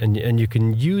point? And you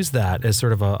can use that as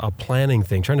sort of a planning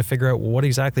thing, trying to figure out what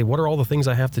are all the things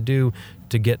I have to do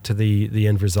to get to the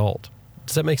end result.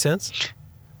 Does that make sense?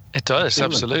 It does,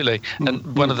 absolutely.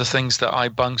 And one of the things that I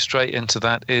bung straight into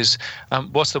that is,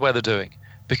 what's the weather doing?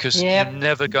 Because you're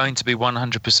never going to be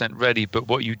 100% ready, but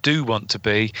what you do want to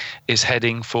be is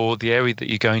heading for the area that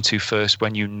you're going to first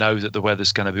when you know that the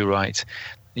weather's going to be right.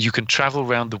 You can travel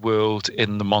around the world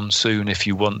in the monsoon if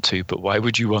you want to, but why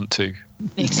would you want to?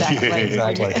 Exactly.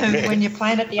 Exactly. When you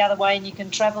plan it the other way and you can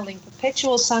travel in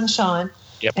perpetual sunshine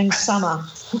and summer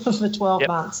for 12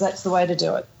 months, that's the way to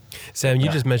do it. Sam, you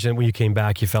just mentioned when you came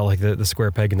back, you felt like the square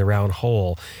peg in the round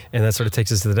hole. And that sort of takes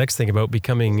us to the next thing about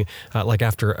becoming,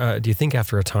 do you think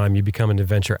after a time you become an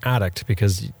adventure addict?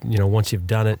 Because, once you've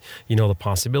done it, you know the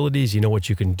possibilities, you know what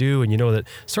you can do, and you know that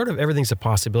sort of everything's a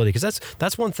possibility. Because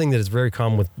that's one thing that is very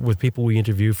common with people we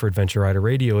interview for Adventure Rider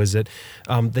Radio, is that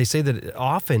they say that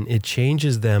often it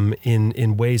changes them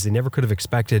in ways they never could have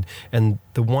expected. And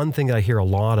the one thing that I hear a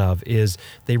lot of is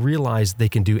they realize they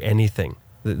can do anything.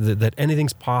 That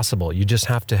anything's possible. You just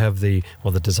have to have the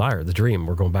desire, the dream.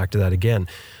 We're going back to that again.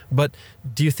 But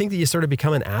do you think that you sort of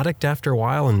become an addict after a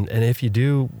while? And if you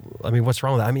do, what's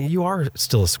wrong with that? You are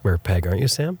still a square peg, aren't you,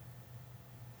 Sam?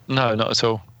 No, not at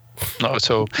all. Not at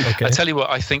all. Okay. I tell you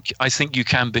what, I think you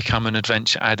can become an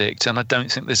adventure addict, and I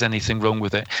don't think there's anything wrong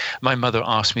with it. My mother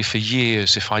asked me for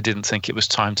years if I didn't think it was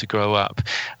time to grow up.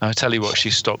 And I tell you what, she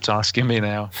stopped asking me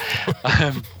now.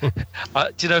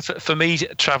 For me,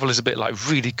 travel is a bit like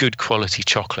really good quality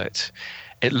chocolate.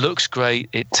 It looks great,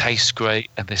 it tastes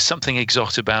great, and there's something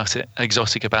exotic about it,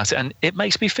 and it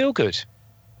makes me feel good.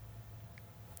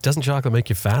 Doesn't chocolate make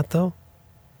you fat, though?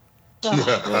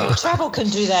 Travel can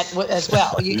do that as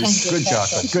well. You can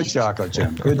Good chocolate,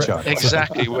 Jim. Good chocolate.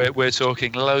 Exactly. We're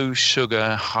talking low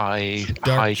sugar, high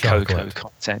cocoa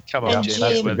content. Come on, Jim.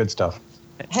 That's the good stuff.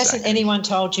 Hasn't anyone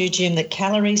told you, Jim, that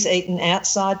calories eaten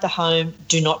outside the home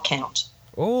do not count?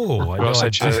 Oh,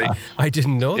 I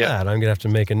didn't know that. I'm going to have to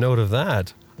make a note of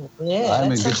that. Yeah, I'm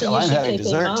having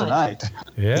dessert tonight.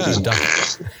 Yeah.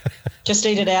 Just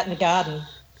eat it out in the garden.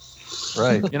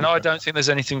 Right. I don't think there's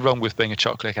anything wrong with being a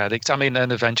chocolate addict. An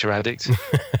adventure addict.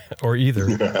 Or either.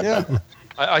 Yeah.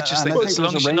 I just think that so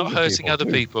long as you're not hurting other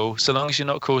people, so long as you're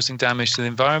not causing damage to the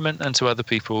environment and to other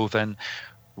people, then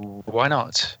why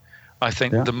not? I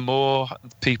think the more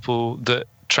people that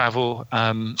travel,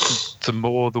 the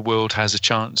more the world has a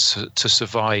chance to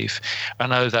survive. I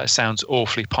know that sounds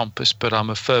awfully pompous, but I'm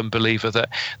a firm believer that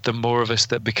the more of us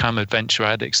that become adventure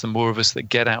addicts, the more of us that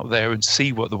get out there and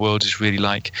see what the world is really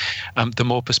like, the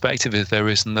more perspective there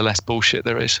is and the less bullshit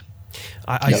there is.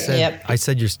 I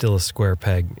said you're still a square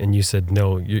peg, and you said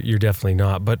no, you're definitely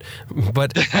not. But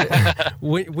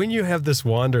when you have this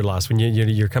wanderlust, when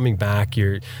you're coming back,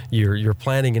 you're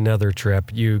planning another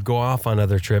trip, you go off on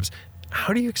other trips.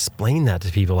 How do you explain that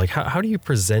to people? Like, how do you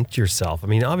present yourself? I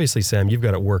mean, obviously, Sam, you've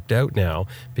got it worked out now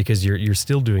because you're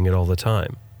still doing it all the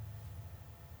time.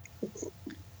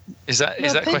 Is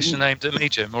that question aimed at me,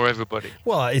 Jim, or everybody?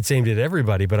 Well, it's aimed at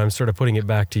everybody, but I'm sort of putting it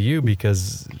back to you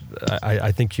because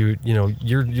I think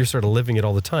you're sort of living it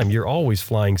all the time. You're always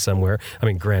flying somewhere. I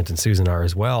mean, Grant and Susan are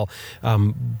as well.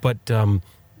 But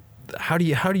how do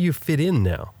you fit in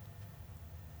now?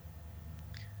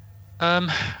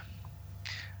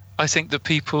 I think that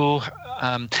people.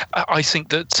 I think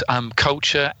that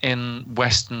culture in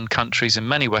Western countries, in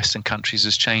many Western countries,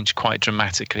 has changed quite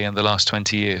dramatically in the last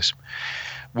 20 years.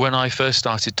 When I first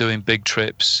started doing big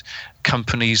trips,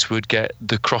 companies would get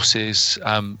the crosses,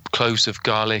 cloves of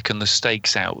garlic and the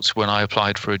steaks out when I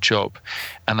applied for a job.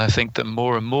 And I think that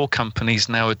more and more companies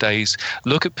nowadays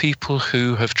look at people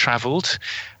who have traveled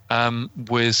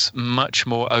with much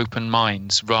more open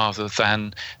minds rather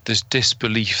than this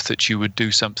disbelief that you would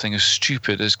do something as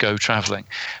stupid as go traveling,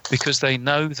 because they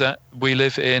know that we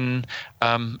live in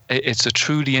it's a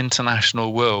truly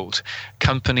international world.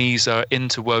 Companies are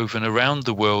interwoven around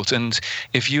the world, and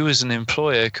if you as an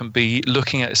employer can be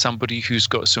looking at somebody who's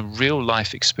got some real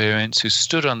life experience, who's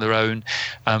stood on their own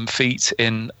feet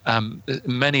in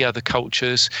many other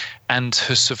cultures and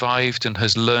has survived and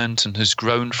has learned and has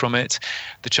grown from it,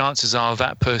 the chances are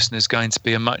that person is going to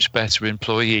be a much better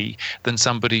employee than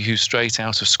somebody who's straight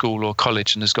out of school or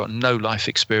college and has got no life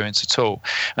experience at all.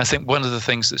 And I think one of the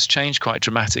things that's changed quite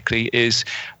dramatically is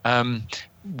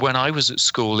when I was at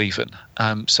school even,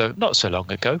 so not so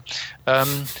long ago,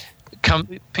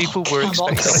 people were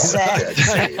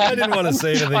expecting... I didn't want to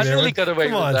say anything I there. really got away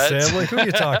Come with on, that. Sam. Like, who are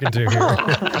you talking to here?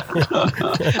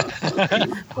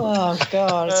 Oh,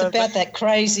 God. It's about that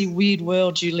crazy, weird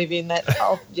world you live in. That,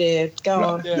 go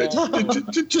on. Yeah.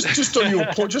 Just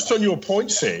on your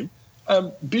point, Sam,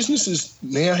 businesses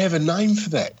now have a name for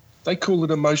that. They call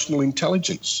it emotional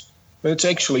intelligence. And it's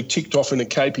actually ticked off in a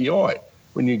KPI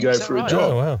when you go for a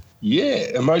job. Oh, wow.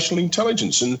 Yeah, emotional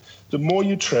intelligence. And the more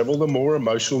you travel, the more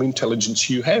emotional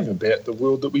intelligence you have about the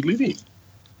world that we live in.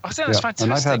 I think that's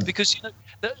fantastic because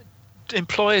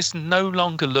employers no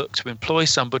longer look to employ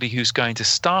somebody who's going to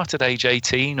start at age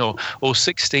 18 or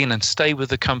 16 and stay with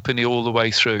the company all the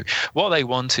way through. What they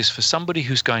want is for somebody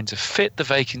who's going to fit the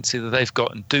vacancy that they've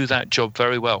got and do that job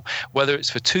very well, whether it's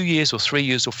for 2 years or 3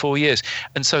 years or 4 years.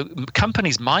 And so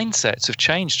companies' mindsets have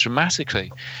changed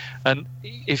dramatically. And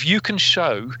if you can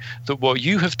show that what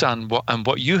you have done and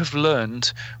what you have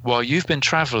learned while you've been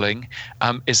traveling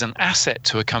is an asset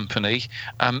to a company,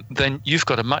 then you've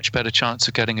got a much better chance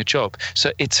of getting a job.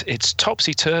 So it's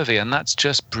topsy-turvy, and that's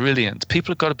just brilliant.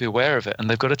 People have got to be aware of it, and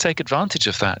they've got to take advantage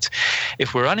of that.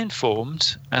 If we're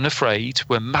uninformed and afraid,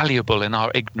 we're malleable in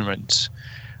our ignorance.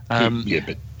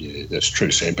 That's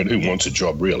true, Sam. But who wants a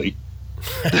job, really?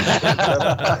 But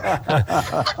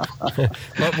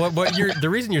the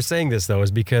reason you're saying this though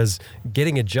is because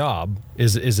getting a job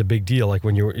is a big deal. Like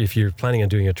if you're planning on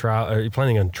doing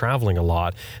planning on traveling a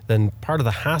lot, then part of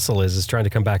the hassle is trying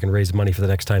to come back and raise money for the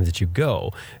next time that you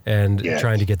go, and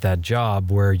trying to get that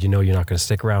job where you're not going to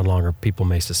stick around longer. People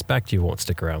may suspect you won't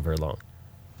stick around very long.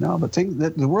 No, but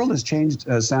the world has changed,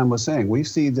 as Sam was saying. We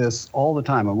see this all the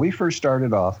time. When we first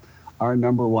started off, our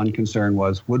number one concern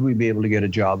was, would we be able to get a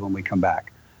job when we come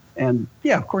back? And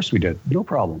yeah, of course we did. No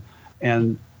problem.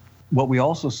 And what we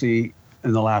also see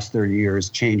in the last 30 years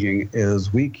changing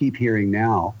is we keep hearing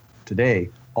now, today,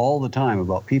 all the time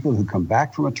about people who come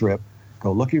back from a trip,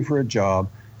 go looking for a job,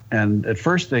 and at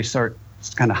first they start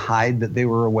kind of hide that they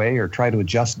were away or try to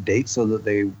adjust dates so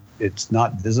that it's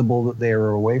not visible that they are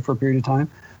away for a period of time.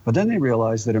 But then they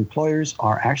realize that employers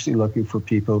are actually looking for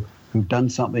people who've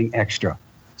done something extra.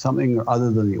 Something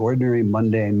other than the ordinary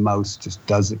mundane mouse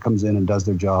comes in and does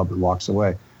their job and walks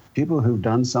away. People who've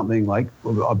done something like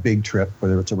a big trip,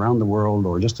 whether it's around the world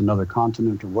or just another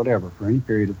continent or whatever, for any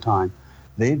period of time,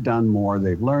 they've done more,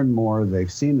 they've learned more,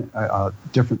 they've seen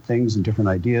different things and different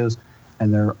ideas.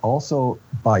 And they're also,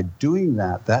 by doing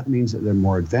that means that they're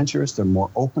more adventurous, they're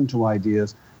more open to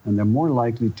ideas, and they're more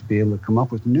likely to be able to come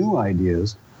up with new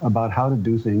ideas about how to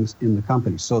do things in the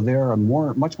company. So they're a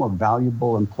much more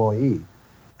valuable employee.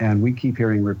 And we keep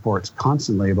hearing reports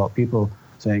constantly about people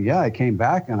saying, yeah, I came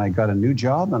back and I got a new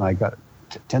job and I got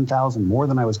 10,000 more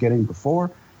than I was getting before,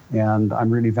 and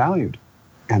I'm really valued.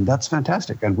 And that's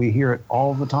fantastic. And we hear it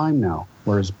all the time now,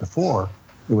 whereas before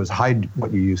it was hide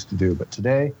what you used to do. But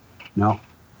today, no,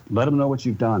 let them know what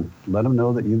you've done. Let them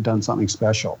know that you've done something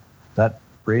special. That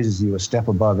raises you a step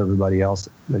above everybody else,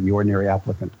 the ordinary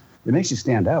applicant. It makes you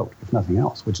stand out, if nothing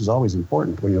else, which is always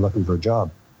important when you're looking for a job.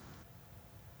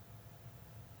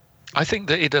 I think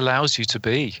that it allows you to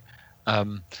be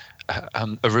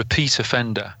a repeat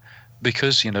offender,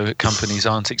 because companies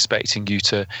aren't expecting you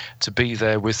to be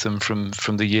there with them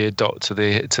from the year dot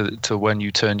to when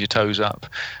you turn your toes up.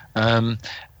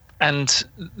 And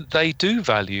they do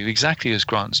value, exactly as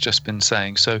Grant's just been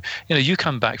saying. So, you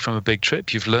come back from a big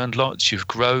trip, you've learned lots, you've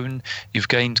grown, you've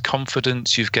gained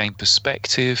confidence, you've gained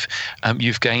perspective,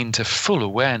 you've gained a full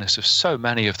awareness of so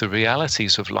many of the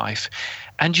realities of life,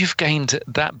 and you've gained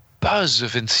that buzz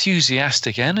of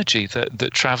enthusiastic energy that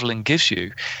traveling gives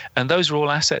you. And those are all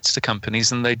assets to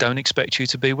companies, and they don't expect you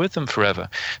to be with them forever.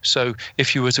 So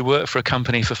if you were to work for a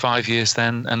company for 5 years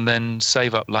and then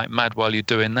save up like mad while you're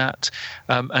doing that,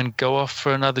 and go off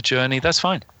for another journey, that's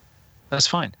fine. That's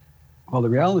fine. Well, the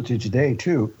reality today,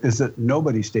 too, is that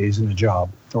nobody stays in a job,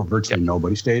 or virtually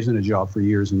nobody stays in a job for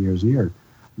years and years and years.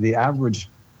 The average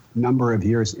number of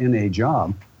years in a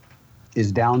job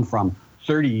is down from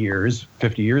 30 years,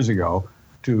 50 years ago,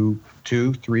 to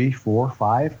 2, 3, 4,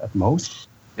 5 at most.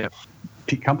 Yep.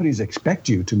 Companies expect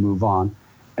you to move on,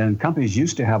 and companies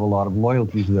used to have a lot of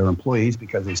loyalty to their employees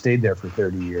because they stayed there for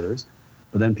 30 years.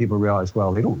 But then people realized,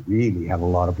 well, they don't really have a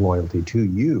lot of loyalty to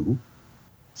you.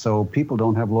 So people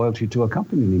don't have loyalty to a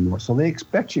company anymore. So they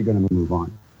expect you're going to move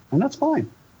on. And that's fine.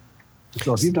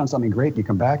 So if you've done something great, you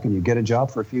come back and you get a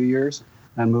job for a few years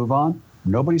and move on.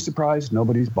 Nobody's surprised.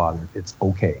 Nobody's bothered. It's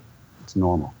okay. It's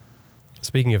normal.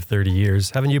 Speaking of 30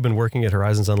 years, haven't you been working at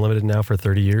Horizons Unlimited now for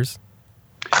 30 years?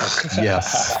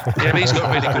 Yes. Yeah, but he's got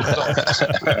really good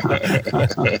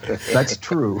thoughts. That's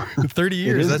true. 30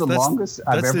 years. It is the longest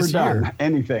I've ever done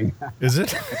anything. Is it?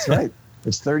 That's right.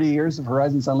 It's 30 years of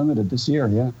Horizons Unlimited this year,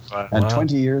 yeah. Wow. And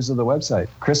 20 years of the website.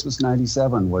 Christmas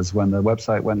 97 was when the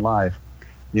website went live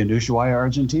in Ushuaia,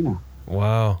 Argentina.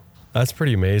 Wow. That's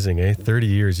pretty amazing, eh? 30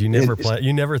 years. You never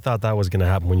thought that was going to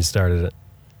happen when you started it.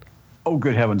 Oh,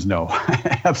 good heavens, no.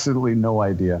 Absolutely no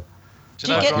idea.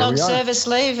 Do you get non-service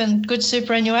leave and good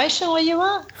superannuation where you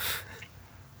are?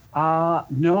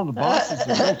 No, the boss is a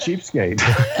real cheapskate.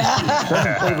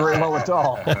 Doesn't pay very low at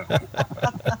all.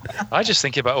 I just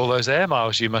think about all those air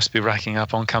miles you must be racking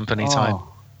up on company time.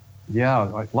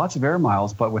 Yeah, lots of air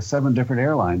miles, but with 7 different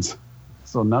airlines.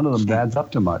 So none of them adds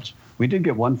up to much. We did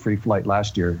get one free flight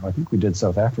last year. I think we did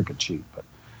South Africa cheap, but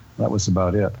that was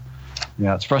about it.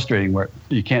 Yeah, it's frustrating where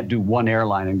you can't do one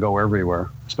airline and go everywhere,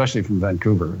 especially from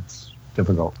Vancouver. It's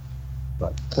difficult,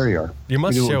 but there you are. You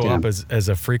must show up as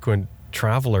a frequent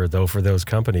traveler, though, for those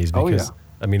companies because,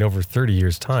 I mean, over 30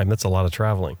 years' time, that's a lot of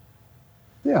traveling.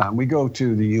 Yeah, and we go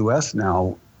to the U.S.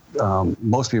 now.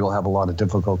 Most people have a lot of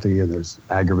difficulty, and there's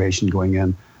aggravation going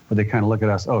in, but they kind of look at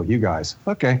us, oh, you guys,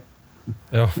 okay.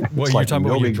 Oh, what you're talking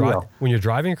about when you're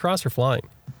driving across or flying?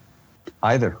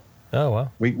 Either. Oh,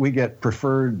 wow. We get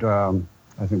preferred,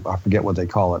 I forget what they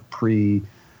call it,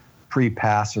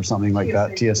 pre-pass or something like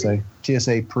that,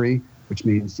 TSA pre, which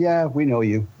means, yeah, we know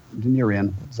you, then you're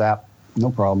in, zap, no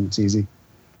problem, it's easy.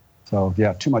 So,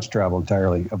 yeah, too much travel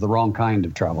entirely, of the wrong kind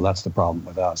of travel. That's the problem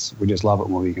with us. We just love it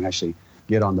when we can actually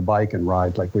get on the bike and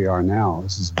ride like we are now.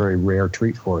 This is a very rare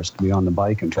treat for us to be on the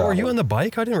bike and travel. Oh, are you on the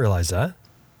bike? I didn't realize that.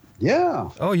 Yeah.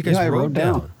 Oh, you guys rode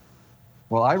down.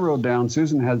 Well, I rode down.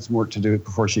 Susan had some work to do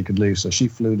before she could leave, so she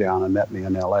flew down and met me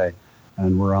in L.A.,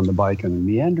 and we're on the bike and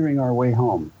meandering our way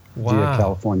home via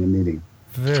California meeting.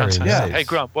 Very fantastic. Nice. Hey,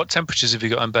 Grant, what temperatures have you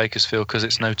got in Bakersfield? Because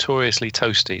it's notoriously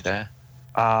toasty there.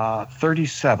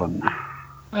 37.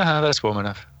 That's warm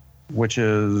enough. Which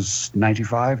is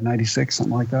 95, 96,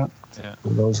 something like that. Yeah. For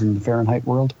those in the Fahrenheit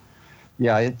world.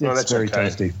 Yeah, it's very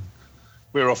toasty.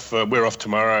 We're off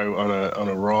tomorrow on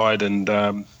a ride, and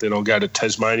then I'll go to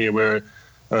Tasmania, where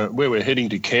we're heading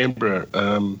to Canberra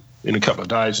in a couple of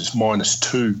days. It's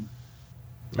 -2.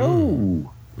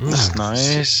 Oh, that's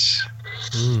nice.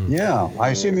 Yeah, I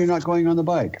assume you're not going on the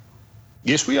bike.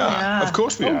 Yes, we are. Yeah. Of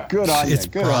course we are. Good on you. It's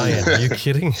Brian. Are you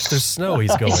kidding? If there's snow,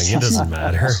 he's going. It doesn't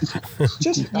matter.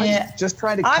 just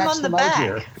trying to catch them out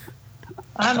here.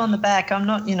 I'm on the back. I'm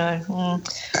not,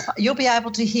 You'll be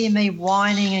able to hear me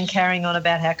whining and carrying on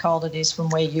about how cold it is from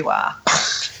where you are.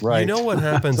 Right. You know what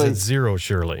happens at 0,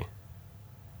 Shirley?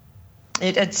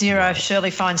 At 0,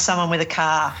 Shirley finds someone with a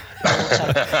car.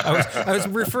 I was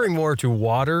referring more to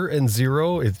water and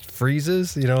 0. It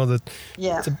freezes.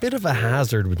 It's a bit of a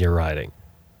hazard when you're riding.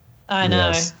 I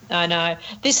know.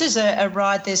 This is a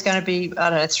ride. There's going to be,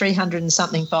 300 and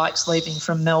something bikes leaving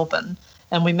from Melbourne.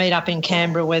 And we meet up in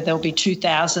Canberra where there'll be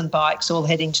 2,000 bikes all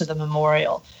heading to the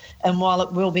memorial. And while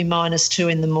it will be -2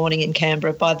 in the morning in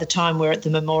Canberra, by the time we're at the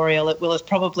memorial, it will have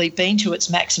probably been to its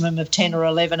maximum of 10 or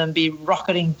 11 and be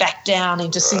rocketing back down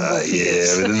into single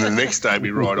figures. Yeah, and then the next day we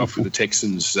ride off with the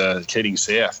Texans heading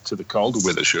south to the colder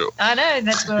weather, sure. I know,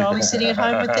 that's where I'll be sitting at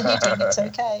home with the heating. It's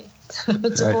okay.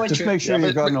 It's a boy Just trip. make sure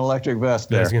you've got an electric vest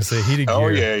there. I was going to say heated gear. Oh,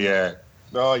 yeah.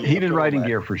 Oh, yeah. Heated riding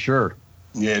gear for sure.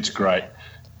 Yeah, it's great.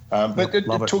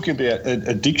 But talking about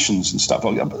addictions and stuff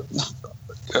like that,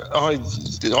 I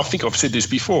think I've said this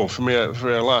before. For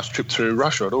our last trip through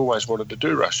Russia, I'd always wanted to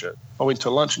do Russia. I went to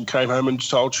lunch and came home and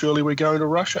told Shirley we're going to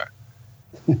Russia.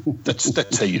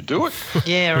 That's how you do it.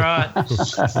 Yeah, right.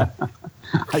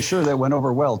 I'm sure that went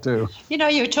over well too. You know,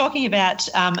 you were talking about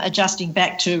adjusting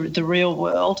back to the real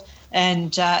world,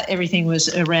 and everything was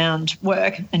around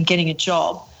work and getting a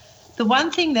job. The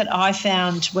one thing that I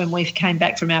found when we came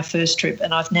back from our first trip,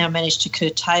 and I've now managed to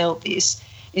curtail this,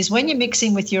 is when you're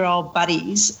mixing with your old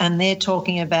buddies and they're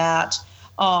talking about,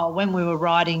 when we were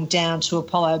riding down to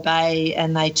Apollo Bay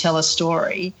and they tell a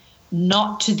story,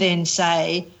 not to then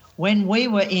say, when we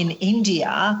were in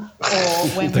India or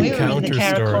when we were in the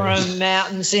Karakoram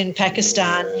Mountains in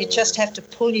Pakistan. You just have to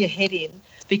pull your head in,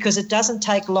 because it doesn't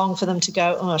take long for them to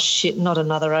go, oh, shit, not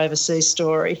another overseas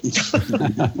story.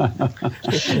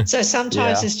 So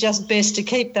sometimes it's just best to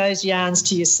keep those yarns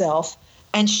to yourself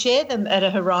and share them at a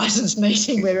Horizons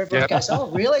meeting where everyone goes, oh,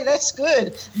 really? That's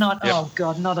good. Not, oh,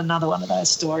 God, not another one of those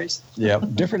stories. Yeah,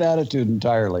 different attitude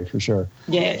entirely, for sure.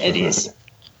 Yeah, it is.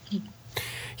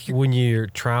 When you're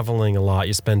traveling a lot,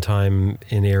 you spend time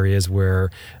in areas where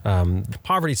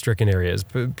poverty-stricken areas,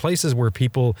 places where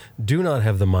people do not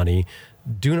have the money,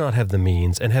 do not have the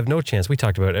means, and have no chance. We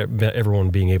talked about everyone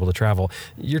being able to travel.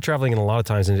 You're traveling in a lot of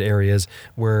times into areas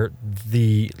where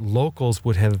the locals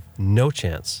would have no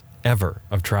chance ever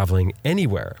of traveling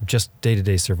anywhere. Just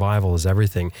day-to-day survival is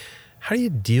everything. How do you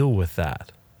deal with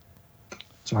that?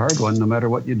 It's a hard one, no matter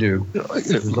what you do.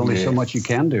 There's only so much you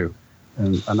can do.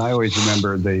 And I always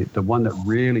remember the one that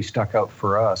really stuck out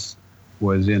for us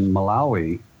was in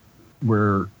Malawi,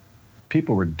 where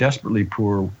people were desperately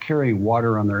poor, carrying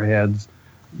water on their heads,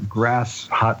 grass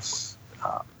huts,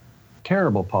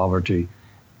 terrible poverty.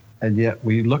 And yet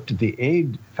we looked at the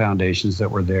aid foundations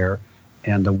that were there,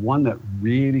 and the one that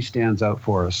really stands out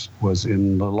for us was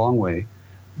in Lilongwe,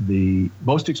 the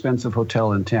most expensive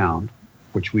hotel in town,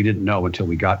 which we didn't know until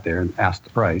we got there and asked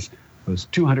the price, was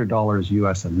 $200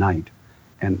 US a night.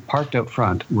 And parked out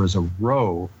front was a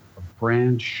row of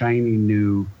brand shiny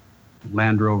new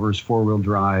Land Rovers, four-wheel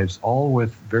drives, all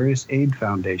with various aid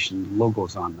foundation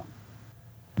logos on them.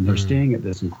 And they're staying at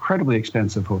this incredibly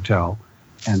expensive hotel,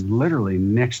 and literally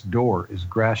next door is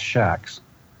grass shacks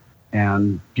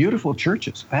and beautiful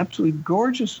churches, absolutely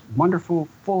gorgeous, wonderful,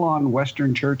 full-on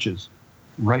Western churches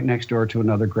right next door to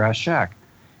another grass shack.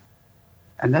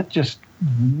 And that just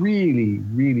really,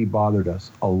 really bothered us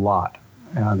a lot.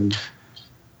 And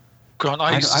Grant,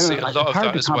 I used to see a lot of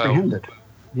that as well.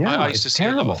 Yeah, I used to see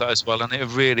a lot of that as well, and it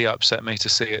really upset me to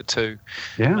see it too.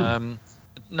 Yeah.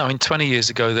 No, 20 years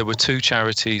ago, there were three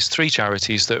charities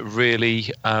that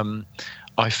really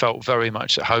I felt very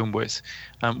much at home with.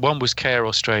 One was Care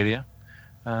Australia.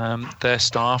 Their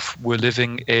staff were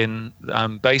living in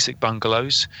basic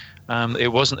bungalows.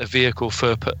 It wasn't a vehicle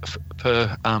per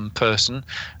person.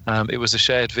 It was a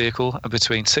shared vehicle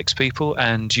between 6 people,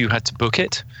 and you had to book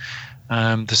it.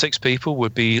 The 6 people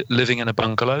would be living in a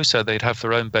bungalow, so they'd have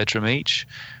their own bedroom each.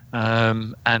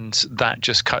 And that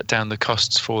just cut down the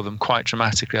costs for them quite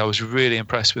dramatically. I was really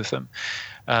impressed with them.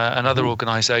 Another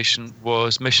organisation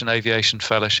was Mission Aviation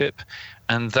Fellowship,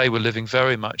 and they were living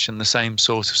very much in the same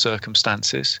sort of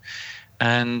circumstances.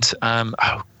 And, I'm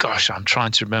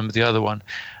trying to remember the other one.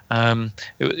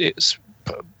 It's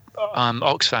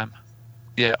Oxfam.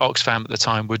 Yeah, Oxfam at the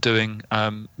time were doing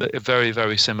very,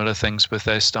 very similar things with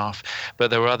their staff. But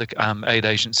there were other aid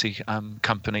agency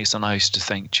companies, and I used to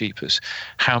think, jeepers,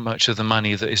 how much of the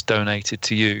money that is donated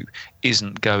to you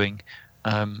isn't going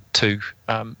to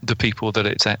the people that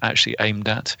it's actually aimed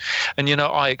at. And,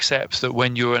 I accept that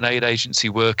when you're an aid agency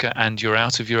worker and you're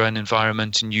out of your own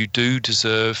environment, and you do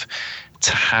deserve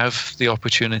to have the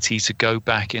opportunity to go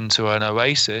back into an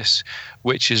oasis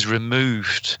which is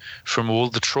removed from all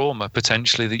the trauma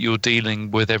potentially that you're dealing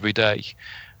with every day.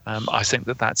 I think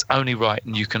that that's only right,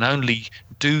 and you can only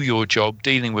do your job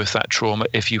dealing with that trauma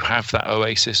if you have that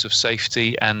oasis of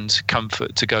safety and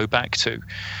comfort to go back to.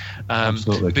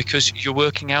 Absolutely. Because you're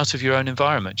working out of your own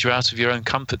environment, you're out of your own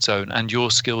comfort zone, and your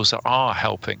skills are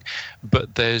helping.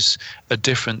 But there's a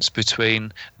difference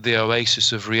between the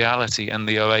oasis of reality and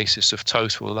the oasis of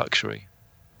total luxury.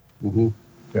 Mm-hmm.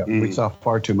 Yeah, we saw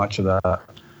far too much of that.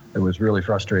 It was really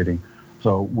frustrating.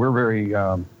 So we're very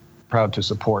proud to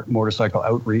support Motorcycle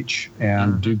Outreach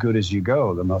and Do Good As You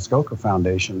Go, the Muskoka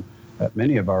Foundation, at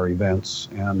many of our events,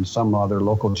 and some other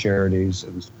local charities,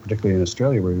 and particularly in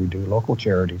Australia where we do local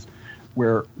charities,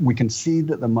 where we can see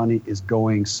that the money is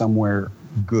going somewhere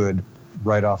good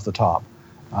right off the top.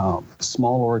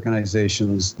 Small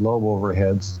organizations, low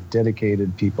overheads,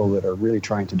 dedicated people that are really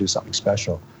trying to do something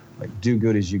special. Like Do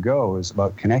Good As You Go is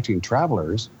about connecting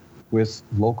travelers with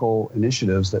local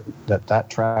initiatives that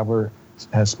traveler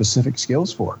has specific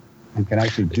skills for and can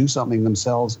actually do something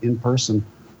themselves in person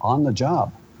on the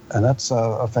job. And that's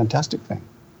a fantastic thing.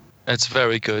 It's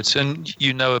very good. And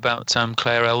you know about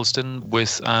Claire Elsden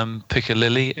with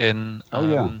Piccalilli in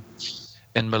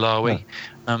Malawi.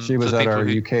 Yeah. She was at our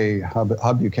UK Hub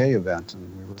UK event,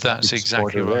 and we were that's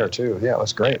exactly right there too. Yeah, it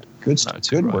was great.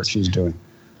 Good work she's doing.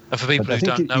 And for people who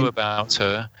don't know about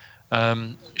her,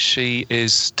 she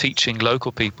is teaching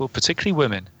local people, particularly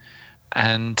women,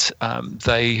 and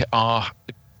they are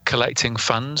collecting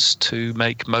funds to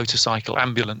make motorcycle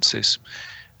ambulances.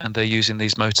 And they're using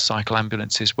these motorcycle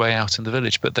ambulances way out in the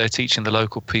village, but they're teaching the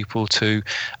local people to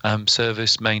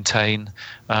service, maintain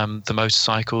the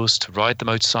motorcycles, to ride the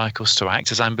motorcycles, to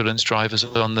act as ambulance drivers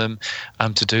on them,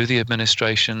 to do the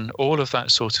administration, all of that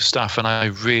sort of stuff. And I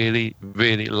really,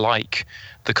 really like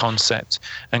the concept.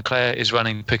 And Claire is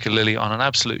running Piccalilli on an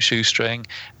absolute shoestring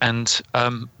and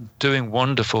doing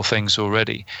wonderful things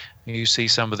already. You see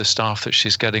some of the staff that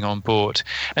she's getting on board.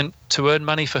 And to earn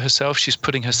money for herself, she's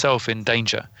putting herself in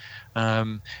danger.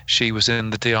 She was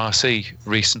in the DRC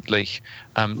recently,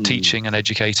 teaching and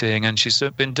educating, and she's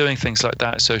been doing things like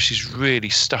that. So she's really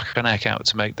stuck her neck out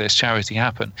to make this charity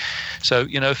happen. So,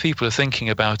 if people are thinking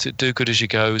about it, Do Good As You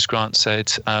Go, as Grant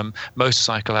said,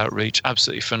 Motorcycle Outreach,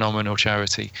 absolutely phenomenal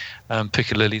charity.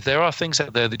 Piccalilli, there are things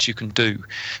out there that you can do.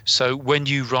 So when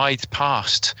you ride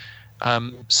past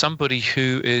somebody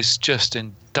who is just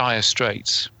in dire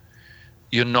straits,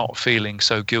 you're not feeling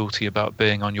so guilty about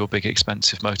being on your big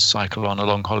expensive motorcycle on a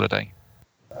long holiday.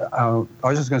 I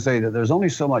was just going to say that there's only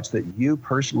so much that you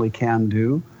personally can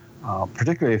do,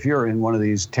 particularly if you're in one of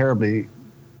these terribly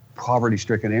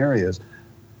poverty-stricken areas.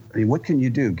 I mean, what can you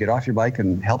do? Get off your bike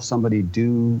and help somebody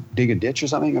dig a ditch or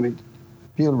something? I mean,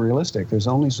 be realistic. There's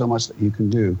only so much that you can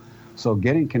do. So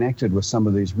getting connected with some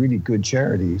of these really good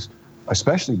charities,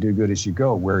 especially Do Good As You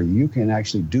Go, where you can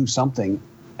actually do something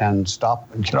and stop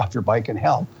and get off your bike and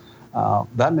help,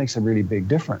 that makes a really big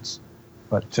difference.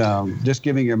 But just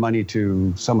giving your money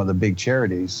to some of the big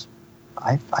charities,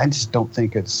 I just don't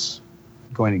think it's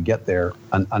going to get there.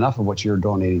 Enough of what you're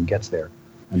donating gets there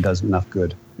and does enough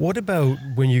good. What about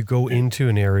when you go into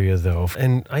an area, though?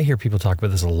 And I hear people talk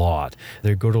about this a lot.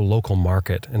 They go to a local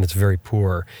market, and it's very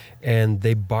poor, and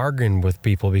they bargain with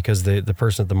people because the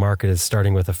person at the market is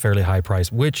starting with a fairly high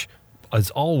price, which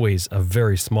is always a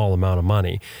very small amount of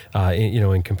money,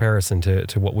 in comparison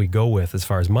to what we go with as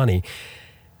far as money.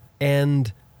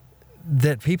 And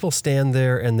that people stand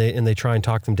there and they try and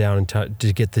talk them down and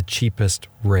to get the cheapest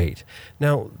rate.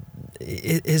 Now,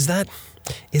 is that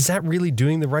really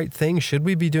doing the right thing? Should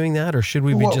we be doing that, or should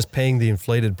we be just paying the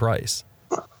inflated price?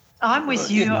 I'm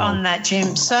with you on that,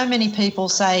 Jim. So many people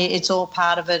say it's all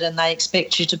part of it and they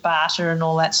expect you to barter and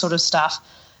all that sort of stuff.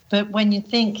 But when you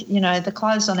think, the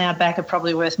clothes on our back are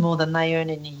probably worth more than they earn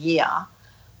in a year,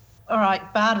 all right,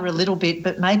 barter a little bit,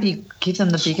 but maybe give them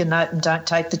the bigger note and don't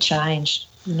take the change.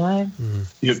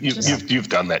 You've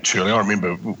done that, Shirley. I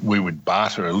remember we would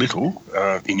barter a little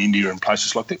in India and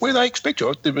places like that where they expect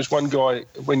you. There was one guy,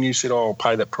 when you said, I'll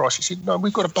pay that price, he said, no,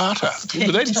 we've got to barter.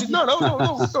 Remember that? He said, no, hang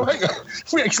on.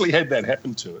 We actually had that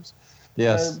happen to us.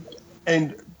 Yes.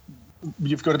 And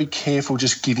you've got to be careful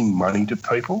just giving money to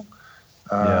people.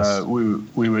 Yes.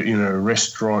 We were in a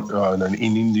restaurant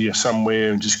in India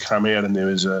somewhere and just come out, and there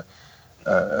was a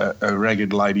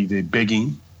ragged lady there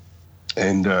begging.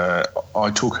 And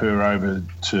I took her over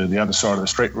to the other side of the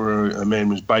street where a man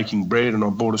was baking bread, and I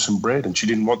bought her some bread, and she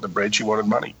didn't want the bread, she wanted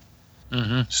money.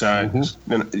 Mm-hmm. So,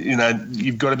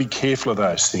 you've got to be careful of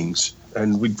those things.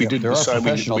 And we did the same.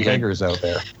 There are professional beggars out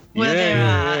there. Well, there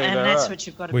are, and that's what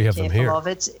you've got to be careful of.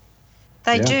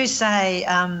 They do say,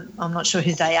 I'm not sure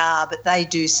who they are, but they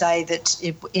do say that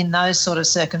if, in those sort of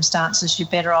circumstances, you're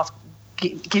better off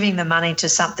giving the money to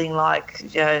something like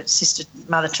Sister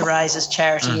Mother Teresa's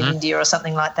charity in India or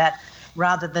something like that,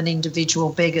 rather than individual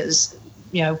beggars.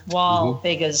 Wild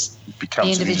beggars, the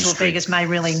individual beggars may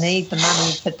really need the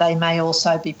money, but they may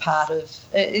also be part of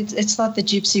it. It's like the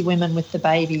gypsy women with the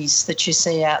babies that you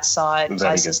see outside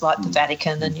places like the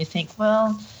Vatican, and you think,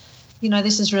 well,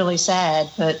 this is really sad,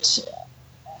 but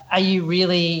are you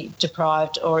really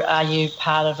deprived, or are you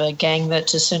part of a gang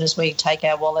that as soon as we take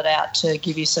our wallet out to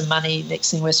give you some money, next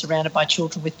thing we're surrounded by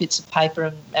children with bits of paper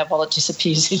and our wallet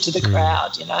disappears into the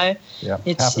crowd, you know? Yeah,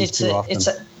 happens too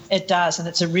often. It does, and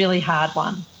it's a really hard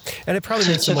one. And it probably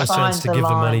makes the most sense to give the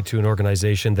money to an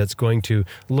organization that's going to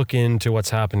look into what's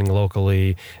happening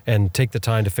locally and take the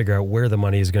time to figure out where the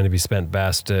money is going to be spent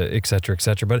best, et cetera, et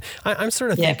cetera. But I'm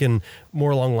sort of thinking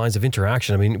more along the lines of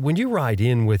interaction. I mean, when you ride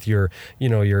in with your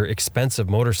expensive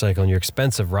motorcycle and your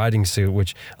expensive riding suit,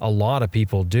 which a lot of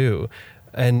people do,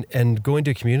 and go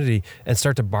into a community and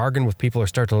start to bargain with people or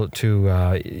start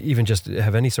to even just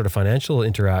have any sort of financial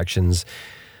interactions,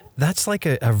 that's like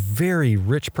a very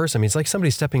rich person. I mean, it's like somebody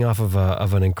stepping off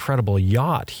of an incredible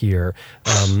yacht here,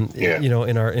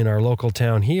 in our local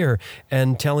town here,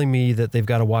 and telling me that they've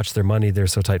got to watch their money. They're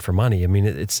so tight for money. I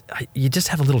mean, you just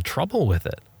have a little trouble with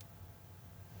it.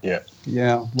 Yeah.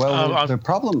 Yeah. Well, the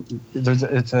problem,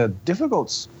 it's a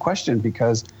difficult question,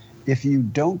 because if you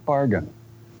don't bargain,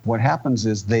 what happens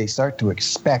is they start to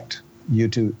expect you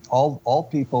to, all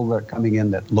people that are coming in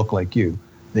that look like you,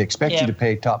 they expect you to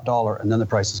pay top dollar, and then the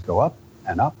prices go up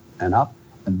and up and up.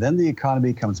 And then the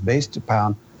economy comes based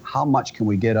upon how much can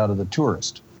we get out of the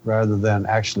tourist rather than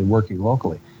actually working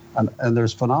locally. And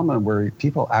there's phenomenon where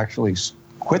people actually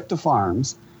quit the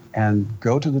farms and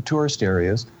go to the tourist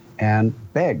areas and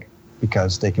beg,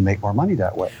 because they can make more money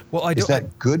that way. Well, is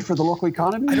that good for the local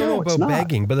economy? I don't know about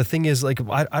begging, but the thing is, like,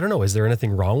 I don't know. Is there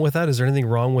anything wrong with that? Is there anything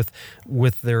wrong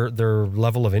with their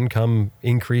level of income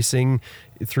increasing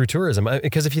through tourism?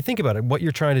 Because if you think about it, what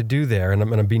you're trying to do there, and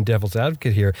I'm being devil's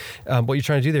advocate here, what you're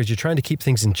trying to do there is you're trying to keep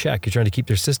things in check. You're trying to keep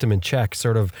their system in check,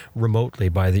 sort of remotely,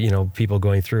 by the people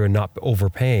going through and not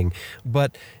overpaying.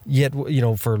 But yet,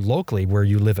 for locally where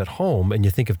you live at home and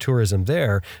you think of tourism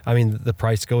there, I mean, the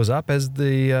price goes up as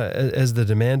the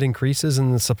demand increases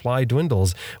and the supply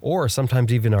dwindles, or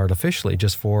sometimes even artificially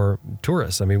just for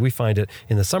tourists. I mean, we find it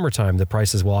in the summertime, the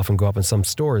prices will often go up in some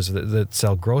stores that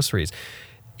sell groceries.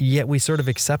 Yet we sort of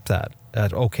accept that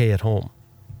at home.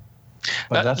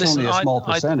 But that's only a small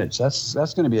percentage. That's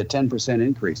going to be a 10%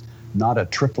 increase, not a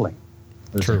tripling.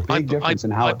 There's a big difference in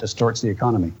how it distorts the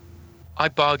economy. I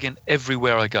bargain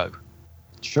everywhere I go.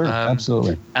 Sure,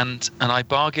 absolutely. And I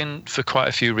bargain for quite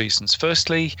a few reasons.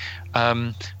 Firstly,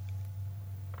 I'm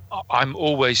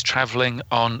always traveling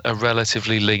on a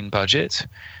relatively lean budget.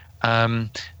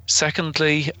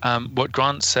 Secondly, what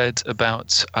Grant said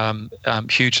about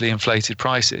hugely inflated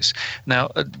prices. Now,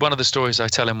 one of the stories I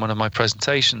tell in one of my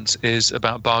presentations is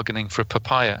about bargaining for a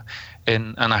papaya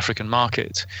in an African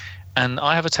market. And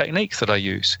I have a technique that I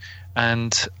use.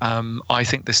 And I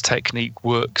think this technique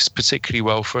works particularly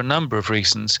well for a number of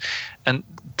reasons. And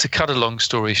to cut a long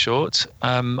story short,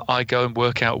 I go and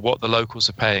work out what the locals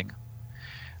are paying.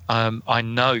 I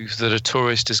know that a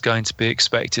tourist is going to be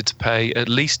expected to pay at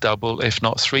least double, if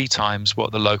not 3 times,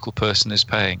 what the local person is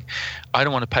paying. I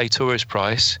don't want to pay tourist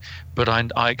price, but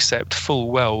I accept full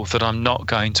well that I'm not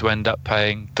going to end up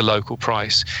paying the local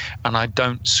price. And I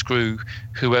don't screw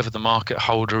whoever the market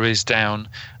holder is down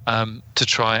to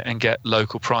try and get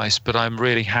local price. But I'm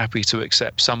really happy to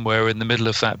accept somewhere in the middle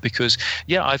of that because,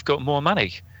 I've got more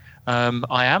money.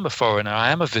 I am a foreigner,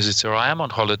 I am a visitor, I am on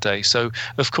holiday. So,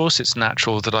 of course, it's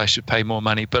natural that I should pay more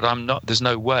money, but I'm not. There's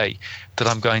no way that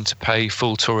I'm going to pay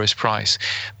full tourist price.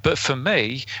 But for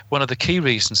me, one of the key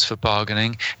reasons for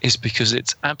bargaining is because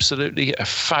it's absolutely a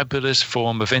fabulous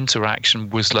form of interaction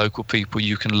with local people.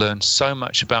 You can learn so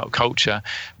much about culture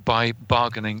by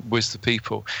bargaining with the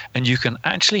people, and you can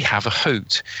actually have a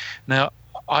hoot. Now,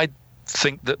 I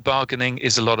think that bargaining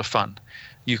is a lot of fun.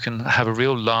 You can have a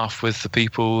real laugh with the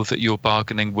people that you're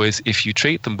bargaining with if you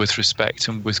treat them with respect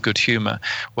and with good humor.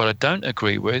 What I don't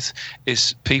agree with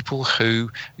is people who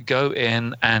go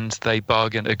in and they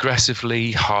bargain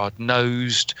aggressively,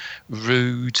 hard-nosed,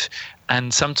 rude,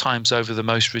 and sometimes over the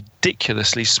most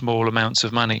ridiculously small amounts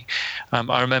of money.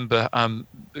 I remember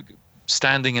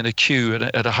standing in a queue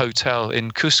at a hotel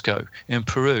in Cusco in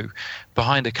Peru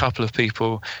behind a couple of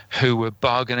people who were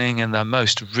bargaining in the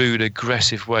most rude,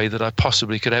 aggressive way that I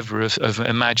possibly could ever have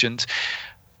imagined,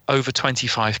 over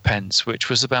 25 pence, which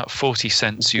was about 40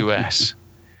 cents US.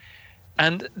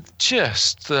 And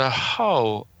just the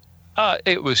whole,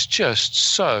 it was just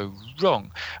so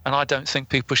wrong. And I don't think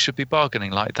people should be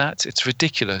bargaining like that. It's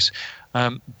ridiculous.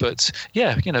 But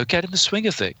get in the swing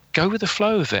of it. Go with the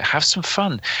flow of it. Have some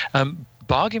fun.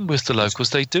 Bargain with the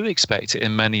locals. They do expect it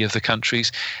in many of the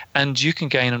countries. And you can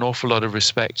gain an awful lot of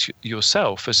respect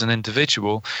yourself as an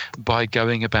individual by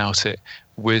going about it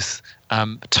with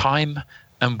time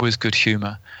and with good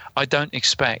humour. I don't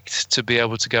expect to be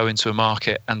able to go into a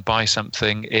market and buy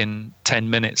something in 10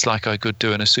 minutes like I could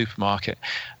do in a supermarket.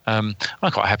 I'm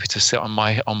quite happy to sit on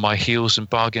my heels and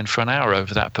bargain for an hour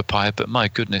over that papaya, but my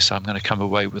goodness, I'm going to come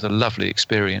away with a lovely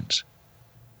experience.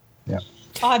 Yeah.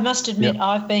 I must admit,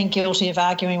 I've been guilty of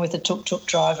arguing with a tuk-tuk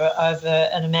driver over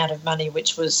an amount of money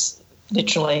which was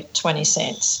literally 20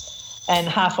 cents. And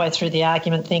halfway through the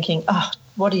argument thinking, oh,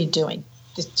 what are you doing?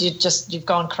 You've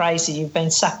gone crazy. You've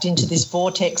been sucked into this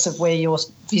vortex of where you're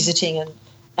visiting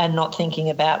and not thinking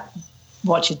about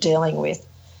what you're dealing with.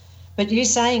 But you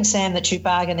saying, Sam, that you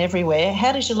bargain everywhere,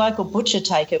 how does your local butcher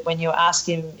take it when you ask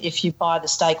him if you buy the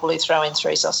steak, will he throw in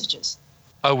 3 sausages?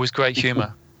 Oh, with great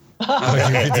humour. And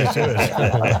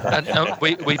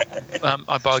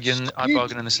I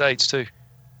bargain in the States too.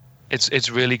 It's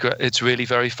really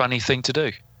very funny thing to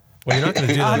do. Well, you're not going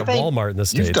to do that at Walmart in the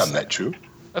States. You've done that, Drew.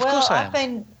 Of course I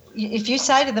am. If you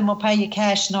say to them, we'll pay you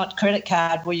cash, not credit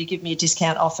card, will you give me a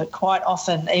discount off it? Quite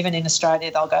often, even in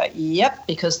Australia, they'll go, yep,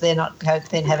 because they're not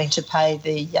then having to pay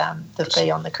the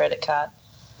fee on the credit card.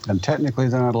 And technically,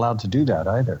 they're not allowed to do that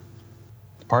either.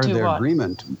 Part of their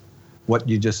agreement, what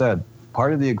you just said,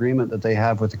 part of the agreement that they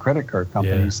have with the credit card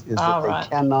companies is that they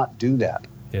cannot do that.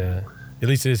 Yeah. At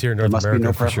least it is here in North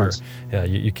America for sure. Yeah,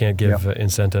 you can't give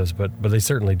incentives, but they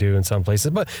certainly do in some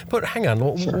places. But hang on,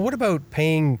 what about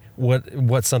paying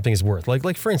what something is worth?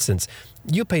 Like for instance,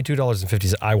 you pay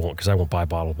 $2.50. I won't, because I won't buy a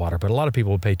bottle of water. But a lot of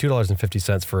people will pay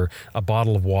 $2.50 for a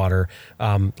bottle of water.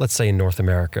 Let's say in North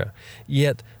America.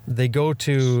 Yet they go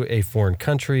to a foreign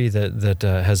country that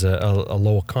has a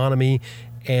low economy,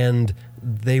 and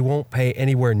they won't pay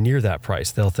anywhere near that price.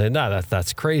 They'll think, no,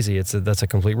 that's crazy. That's a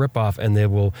complete ripoff, and they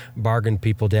will bargain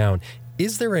people down.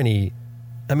 Is there any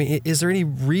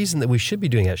reason that we should be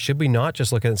doing that? Should we not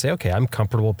just look at it and say, okay, I'm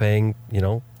comfortable paying,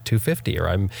 $2.50,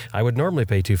 or I would normally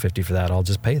pay $2.50 for that. I'll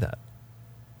just pay that.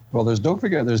 Well, don't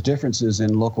forget there's differences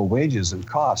in local wages and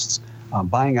costs.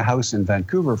 Buying a house in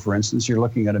Vancouver, for instance, you're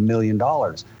looking at $1 million.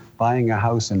 Buying a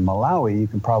house in Malawi, you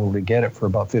can probably get it for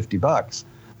about $50.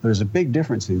 There's a big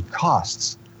difference in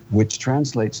costs, which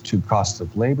translates to cost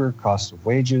of labor, cost of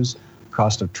wages,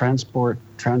 cost of transport,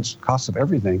 cost of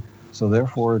everything. So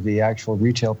therefore, the actual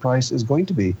retail price is going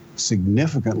to be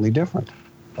significantly different.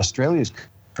 Australia is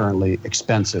currently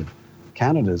expensive.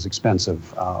 Canada is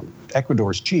expensive. Ecuador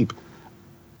is cheap.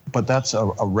 But that's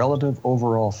a relative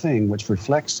overall thing, which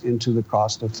reflects into the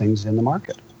cost of things in the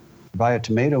market. You buy a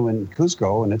tomato in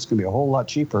Cusco, and it's going to be a whole lot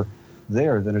cheaper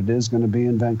there than it is going to be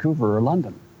in Vancouver or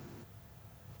London.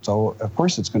 So, of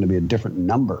course, it's going to be a different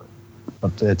number,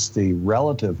 but it's the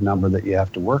relative number that you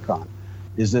have to work on.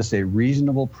 Is this a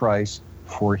reasonable price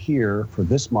for here, for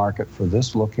this market, for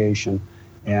this location?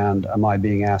 And am I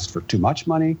being asked for too much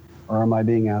money, or am I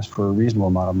being asked for a reasonable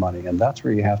amount of money? And that's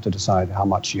where you have to decide how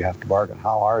much you have to bargain,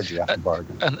 how hard you have to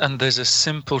bargain. And there's a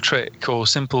simple trick or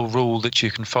simple rule that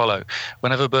you can follow.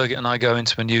 Whenever Birgit and I go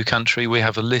into a new country, we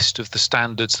have a list of the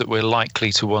standards that we're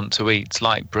likely to want to eat,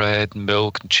 like bread,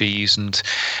 milk, and cheese, and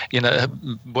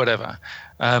whatever.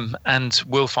 And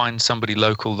we'll find somebody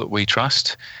local that we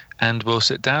trust, and we'll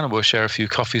sit down and we'll share a few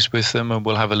coffees with them, and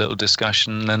we'll have a little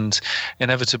discussion, and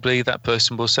inevitably that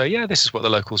person will say, yeah, this is what the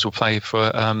locals will pay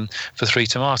for 3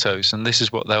 tomatoes, and this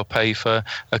is what they'll pay for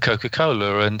a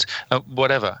Coca-Cola, and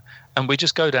whatever. And we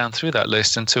just go down through that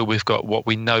list until we've got what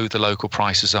we know the local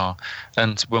prices are.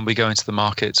 And when we go into the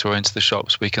markets or into the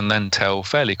shops, we can then tell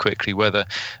fairly quickly whether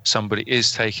somebody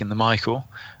is taking the Michael,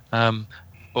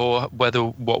 or whether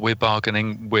what we're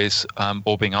bargaining with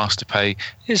or being asked to pay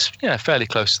is fairly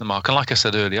close to the mark. And like I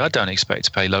said earlier, I don't expect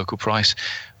to pay local price,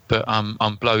 but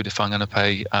I'm blowed if I'm going to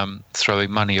pay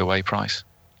throwing money away price.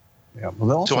 Yeah.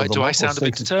 Well, also, do I sound a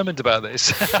bit determined about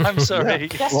this? I'm sorry.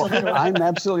 Yeah. Well, I'm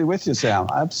absolutely with you, Sam.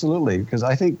 Absolutely. Because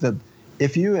I think that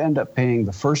if you end up paying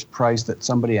the first price that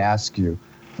somebody asks you,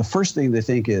 the first thing they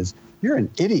think is, you're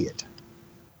an idiot.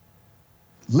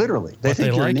 Literally. They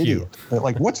think you're an idiot. They're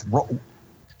like, what's wrong?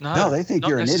 No, they think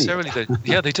you're an idiot.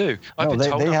 Yeah, they do.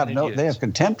 They have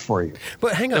contempt for you.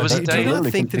 But hang on, do you not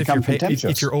think that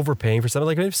if you're overpaying for something,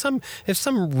 like if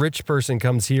some rich person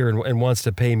comes here and wants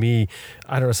to pay me,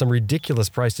 I don't know, some ridiculous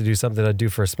price to do something I'd do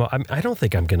for a small, I don't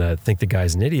think I'm going to think the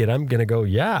guy's an idiot. I'm going to go,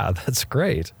 yeah, that's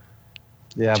great.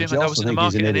 Yeah, Jim, I was in the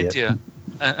market in India,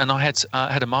 and I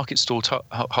had a market stall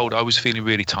hold. I was feeling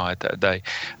really tired that day,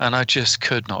 and I just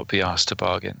could not be asked to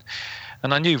bargain.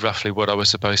 And I knew roughly what I was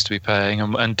supposed to be paying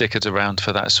and dickered around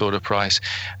for that sort of price.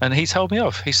 And he told me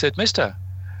off. He said, "Mister,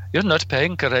 you're not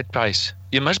paying correct price.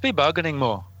 You must be bargaining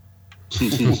more."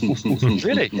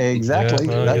 Really? Exactly.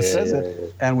 That says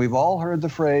it. And we've all heard the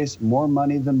phrase, more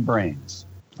money than brains.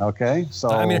 Okay? So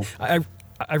I mean,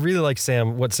 I really like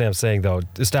what Sam's saying, though.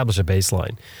 Establish a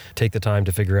baseline. Take the time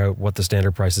to figure out what the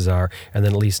standard prices are, and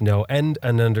then at least know and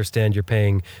understand you're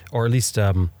paying, or at least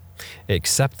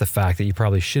accept the fact that you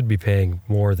probably should be paying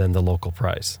more than the local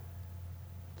price.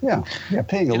 Yeah,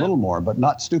 paying a little more, but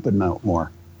not stupid amount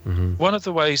more. Mm-hmm. One of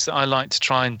the ways that I like to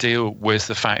try and deal with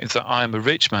the fact that I'm a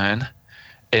rich man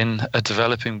in a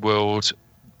developing world,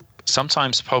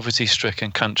 sometimes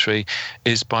poverty-stricken country,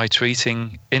 is by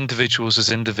treating individuals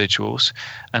as individuals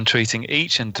and treating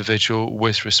each individual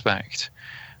with respect.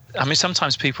 I mean,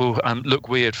 sometimes people look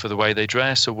weird for the way they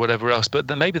dress or whatever else, but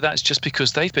then maybe that's just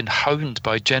because they've been honed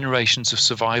by generations of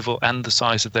survival and the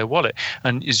size of their wallet.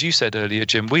 And as you said earlier,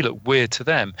 Jim, we look weird to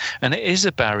them. And it is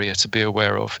a barrier to be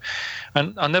aware of.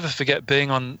 And I'll never forget being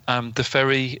on the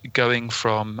ferry going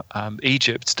from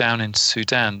Egypt down into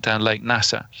Sudan, down Lake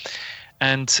Nasser.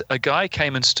 And a guy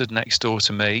came and stood next door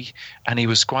to me, and he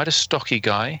was quite a stocky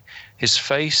guy. His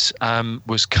face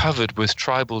was covered with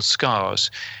tribal scars,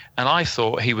 and I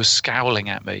thought he was scowling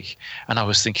at me. And I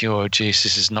was thinking, oh, geez,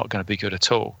 this is not going to be good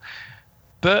at all.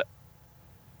 But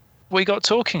we got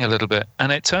talking a little bit,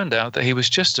 and it turned out that he was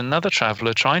just another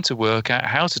traveller trying to work out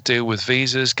how to deal with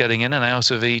visas, getting in and out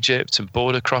of Egypt and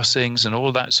border crossings and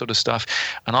all that sort of stuff.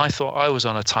 And I thought I was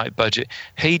on a tight budget.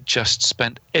 He'd just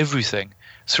spent everything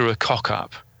through a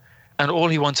cock-up. And all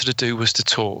he wanted to do was to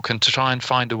talk and to try and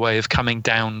find a way of coming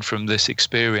down from this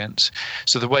experience.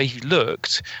 So the way he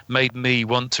looked made me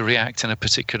want to react in a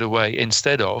particular way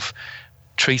instead of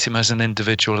treat him as an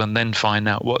individual and then find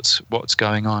out what's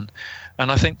going on.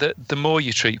 And I think that the more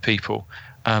you treat people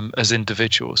as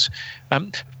individuals,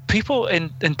 people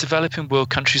in developing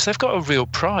world countries, they've got a real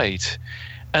pride.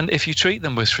 And if you treat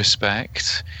them with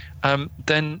respect,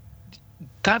 then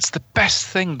that's the best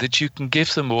thing that you can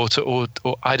give them, or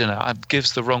I don't know,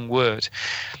 gives the wrong word.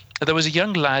 There was a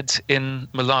young lad in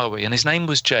Malawi, and his name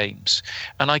was James,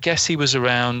 and I guess he was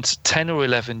around 10 or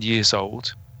 11 years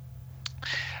old.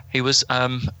 He was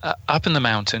up in the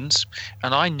mountains,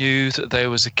 and I knew that there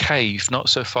was a cave not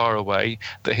so far away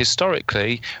that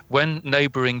historically, when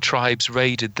neighbouring tribes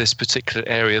raided this particular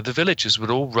area, the villagers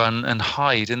would all run and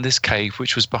hide in this cave,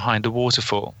 which was behind a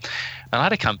waterfall. And I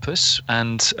had a compass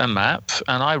and a map,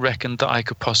 and I reckoned that I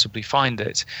could possibly find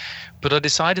it. But I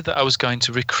decided that I was going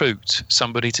to recruit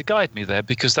somebody to guide me there,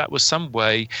 because that was some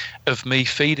way of me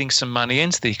feeding some money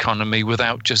into the economy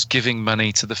without just giving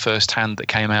money to the first hand that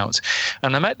came out.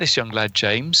 And I met this young lad,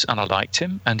 James, and I liked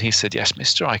him. And he said, yes,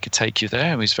 mister, I could take you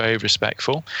there. And he was very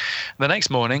respectful. The next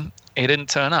morning, he didn't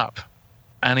turn up.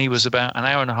 And he was about an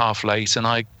hour and a half late, and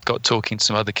I got talking to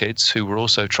some other kids who were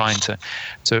also trying to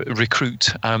recruit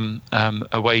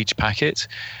a wage packet.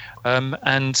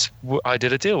 And I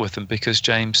did a deal with them because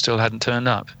James still hadn't turned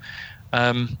up.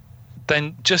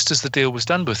 Then just as the deal was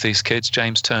done with these kids,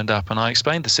 James turned up, and I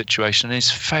explained the situation, and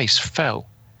his face fell.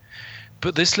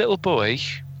 But this little boy,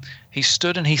 he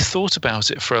stood and he thought about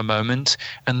it for a moment,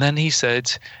 and then he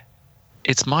said,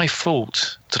 it's my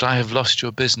fault that I have lost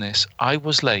your business. I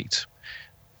was late.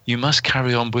 You must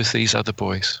carry on with these other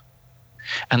boys.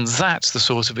 And that's the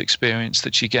sort of experience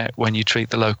that you get when you treat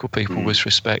the local people with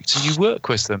respect. And you work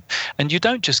with them. And you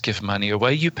don't just give money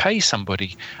away. You pay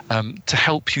somebody to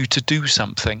help you to do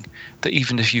something that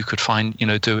even if you could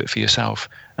do it for yourself.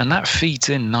 And that feeds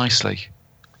in nicely.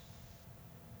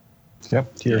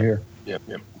 Yep, here. Yep.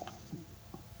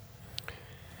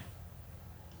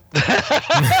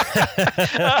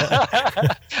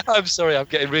 I'm sorry, I'm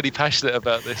getting really passionate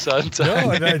about this. No,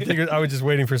 I think I was just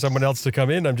waiting for someone else to come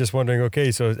in. I'm just wondering,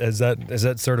 okay, so is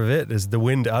that sort of it? Is the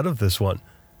wind out of this one?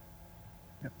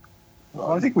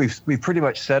 Well, I think we've pretty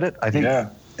much said it. I think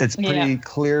it's pretty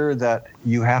clear that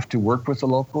you have to work with the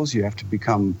locals. You have to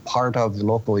become part of the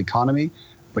local economy,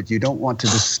 but you don't want to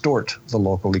distort the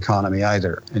local economy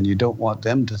either. And you don't want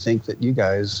them to think that you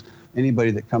guys,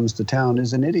 anybody that comes to town,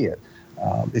 is an idiot.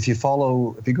 If you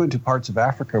go into parts of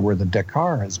Africa where the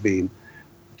Dakar has been,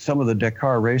 some of the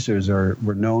Dakar racers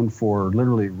were known for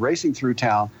literally racing through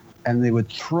town, and they would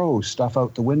throw stuff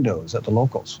out the windows at the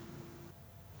locals.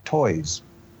 Toys,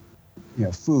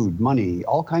 food, money,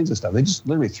 all kinds of stuff. They just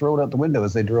literally throw it out the window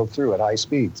as they drove through at high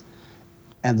speeds.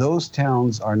 And those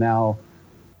towns are now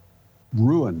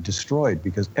ruined, destroyed,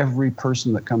 because every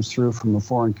person that comes through from a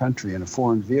foreign country in a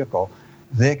foreign vehicle,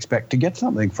 they expect to get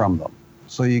something from them.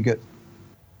 So you get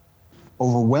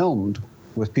overwhelmed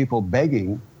with people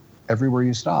begging everywhere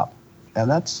you stop. And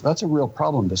that's a real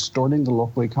problem, distorting the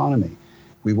local economy.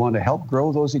 We want to help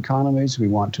grow those economies. We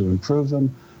want to improve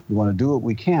them. We want to do what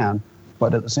we can.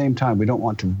 But at the same time, we don't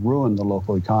want to ruin the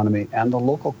local economy and the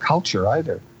local culture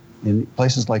either. In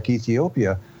places like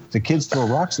Ethiopia, the kids throw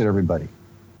rocks at everybody.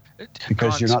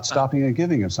 because you're not stopping and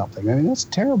giving them something. I mean, that's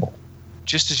terrible.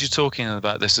 Just as you're talking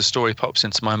about this, a story pops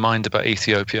into my mind about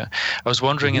Ethiopia. I was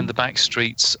wandering in the back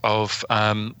streets of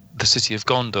the city of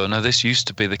Gondar. Now, this used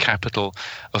to be the capital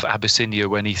of Abyssinia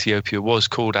when Ethiopia was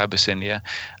called Abyssinia.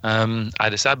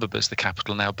 Addis Ababa is the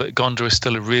capital now, but Gondar is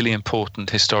still a really important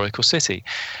historical city.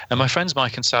 And my friends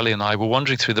Mike and Sally and I were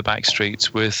wandering through the back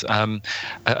streets with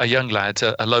a young lad,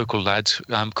 a local lad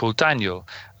called Daniel.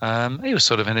 He was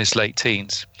sort of in his late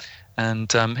teens.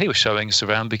 And he was showing us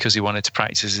around because he wanted to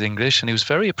practice his English, and he was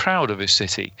very proud of his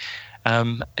city.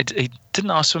 He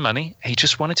didn't ask for money; he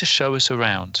just wanted to show us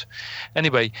around.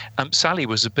 Anyway, Sally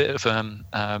was a bit of a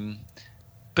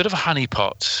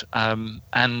honeypot,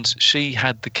 and she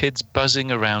had the kids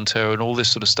buzzing around her and all this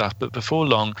sort of stuff. But before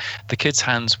long, the kids'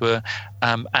 hands were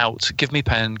out. Give me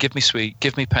pen, give me sweet,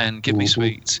 give me pen, give me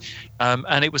sweet.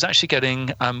 And it was actually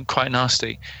getting quite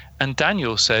nasty. And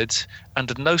Daniel said,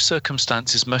 under no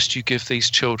circumstances must you give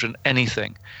these children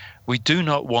anything. We do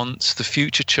not want the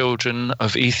future children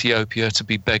of Ethiopia to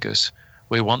be beggars.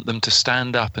 We want them to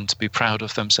stand up and to be proud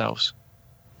of themselves.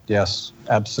 Yes,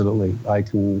 absolutely. I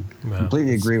can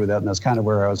completely agree with that, and that's kind of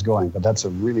where I was going. But that's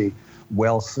a really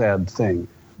well-said thing.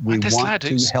 We want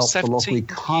to help the local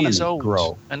economy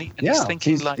grow. And he's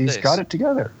thinking like this. He's got it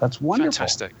together. That's wonderful.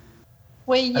 Fantastic.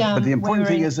 But the important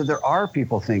thing is that there are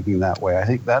people thinking that way. I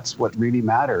think that's what really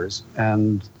matters.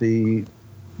 And the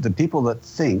people that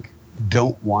think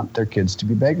don't want their kids to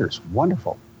be beggars.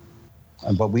 Wonderful.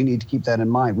 But we need to keep that in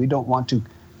mind. We don't want to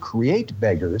create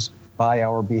beggars by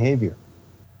our behavior.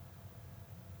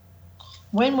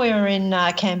 When we were in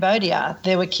Cambodia,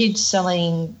 there were kids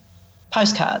selling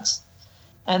postcards.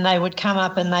 And they would come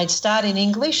up and they'd start in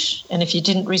English, and if you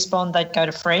didn't respond, they'd go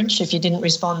to French. If you didn't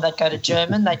respond, they'd go to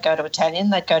German, they'd go to Italian,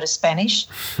 they'd go to Spanish.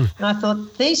 And I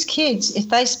thought, these kids, if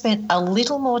they spent a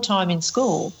little more time in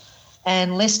school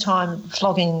and less time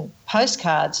flogging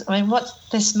postcards, I mean,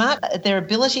 they're smart. Their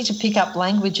ability to pick up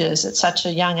languages at such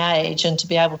a young age and to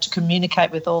be able to communicate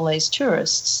with all these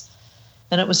tourists.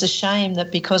 And it was a shame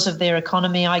that because of their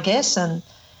economy, I guess, and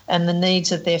the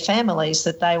needs of their families,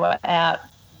 that they were out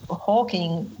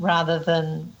hawking rather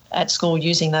than at school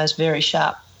using those very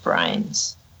sharp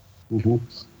brains.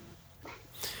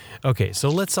 Okay, so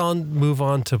let's move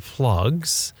on to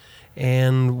plugs.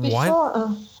 And what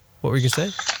were you going to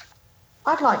say?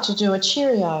 I'd like to do a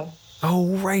Cheerio.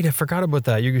 Oh, right. I forgot about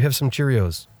that. You have some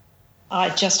Cheerios.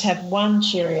 I just have one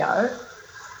Cheerio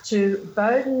to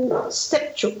Bowden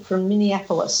Stepchuk from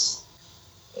Minneapolis,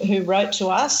 who wrote to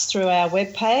us through our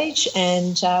webpage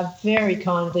and very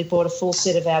kindly bought a full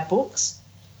set of our books.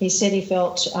 He said he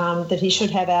felt that he should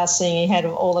have ours, seeing he had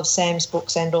all of Sam's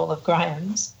books and all of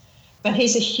Graham's. But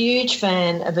he's a huge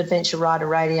fan of Adventure Rider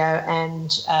Radio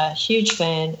and a huge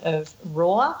fan of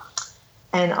Raw.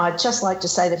 And I'd just like to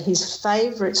say that his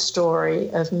favourite story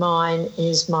of mine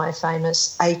is my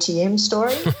famous ATM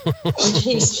story,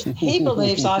 which he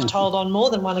believes I've told on more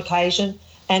than one occasion,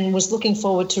 and was looking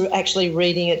forward to actually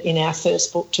reading it in our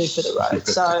first book, Two for the Road.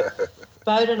 So,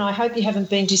 Bowden, I hope you haven't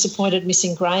been disappointed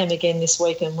missing Graham again this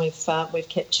week, and we've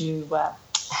kept you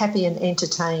happy and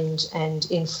entertained and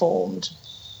informed.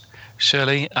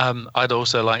 Shirley, I'd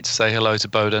also like to say hello to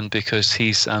Bowden because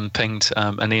he's pinged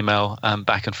an email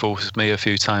back and forth with me a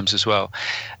few times as well.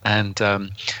 And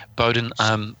Bowden,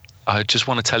 I just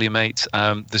want to tell you, mate,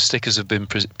 the stickers have been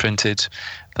printed.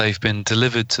 They've been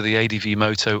delivered to the ADV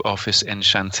Moto office in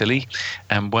Chantilly.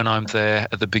 And when I'm there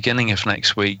at the beginning of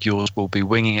next week, yours will be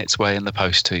winging its way in the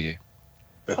post to you.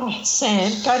 Oh,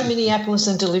 Sam, go to Minneapolis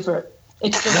and deliver it.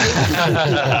 It's the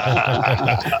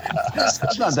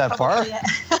It's not that far.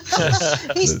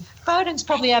 Bowden's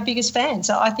probably our biggest fan,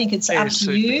 so I think it's up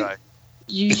to you. Guy.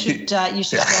 You should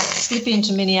slip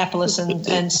into Minneapolis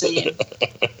and see him.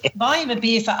 Buy him a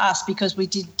beer for us, because we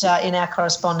did in our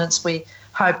correspondence, we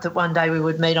hoped that one day we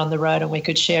would meet on the road and we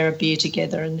could share a beer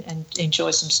together and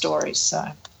enjoy some stories. So,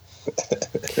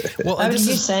 well, over to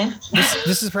you, Sam.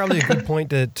 This is probably a good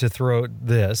point to throw out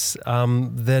this,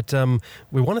 that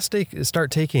we want to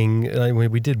start taking,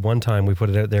 we did one time, we put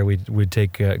it out there, we'd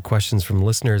take questions from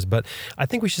listeners, but I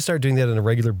think we should start doing that on a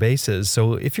regular basis.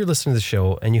 So if you're listening to the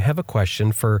show and you have a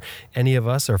question for any of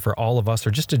us or for all of us,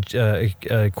 or just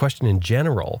a question in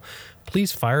general,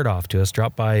 please fire it off to us.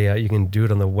 Drop by, you can do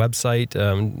it on the website,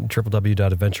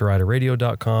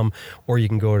 www.adventureriderradio.com, or you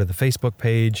can go to the Facebook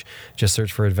page, just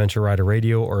search for Adventure Rider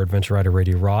Radio or Adventure Rider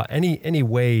Radio Raw, any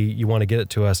way you want to get it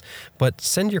to us. But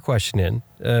send your question in,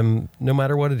 no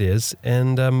matter what it is,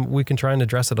 and we can try and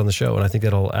address it on the show, and I think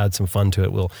that'll add some fun to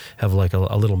it. We'll have like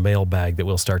a little mail bag that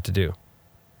we'll start to do.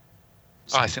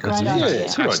 I think that's a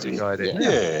fantastic idea.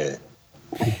 Yeah.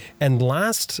 And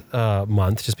last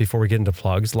month, just before we get into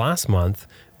plugs, last month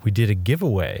we did a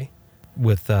giveaway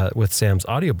with Sam's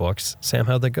audiobooks. Sam,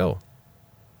 how'd that go?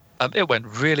 It went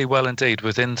really well indeed.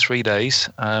 Within 3 days,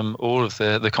 all of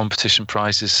the competition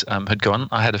prizes had gone.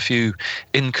 I had a few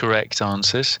incorrect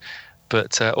answers,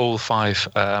 but all 5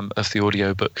 of the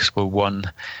audiobooks were won,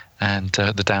 and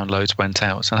the downloads went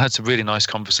out. So I had some really nice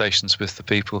conversations with the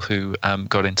people who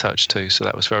got in touch too, so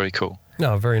that was very cool.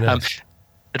 No, very nice.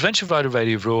 Adventure Rider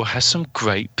Radio Raw has some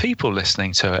great people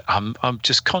listening to it. I'm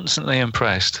just constantly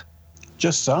impressed.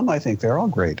 Just some? I think they're all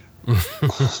great. I'm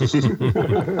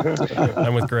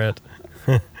with Grant.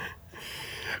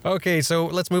 Okay, so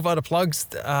let's move on to plugs.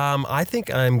 I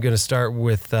think I'm going to start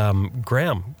with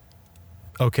Graham.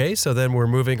 Okay, so then we're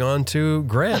moving on to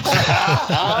Grant.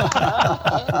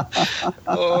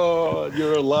 Oh,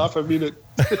 you're a laugh a minute.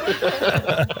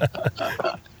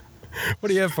 What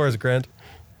do you have for us, Grant?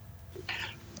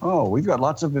 Oh, we've got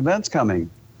lots of events coming.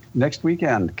 Next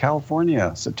weekend,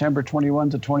 California, September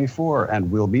 21 to 24,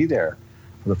 and we'll be there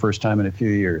for the first time in a few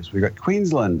years. We've got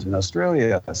Queensland in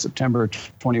Australia, September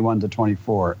 21 to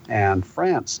 24, and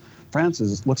France. France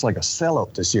looks like a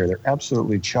sellout this year. They're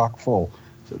absolutely chock full.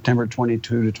 September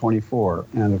 22 to 24,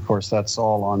 and of course that's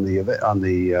all on the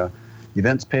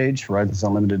events page,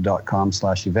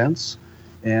 horizonsunlimited.com/events.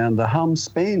 And the Hum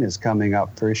Spain is coming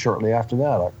up very shortly after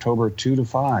that, October 2 to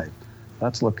 5.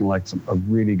 That's looking like a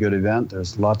really good event.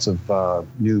 There's lots of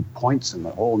new points in the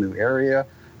whole new area,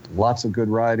 lots of good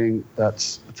riding.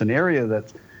 It's an area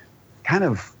that's kind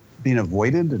of been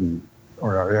avoided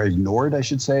or ignored, I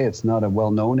should say. It's not a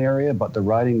well-known area, but the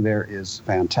riding there is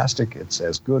fantastic. It's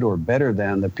as good or better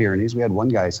than the Pyrenees. We had one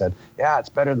guy said, "Yeah, it's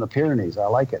better than the Pyrenees. I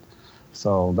like it."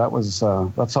 So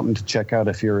that's something to check out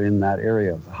if you're in that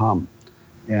area of the Hum.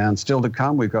 And still to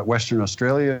come, we've got Western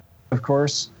Australia, of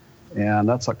course. And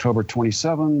that's October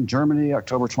 27, Germany,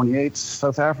 October 28,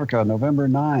 South Africa, November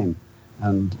 9.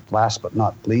 And last but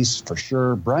not least, for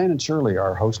sure, Brian and Shirley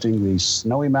are hosting the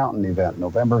Snowy Mountain event,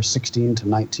 November 16 to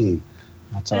 19.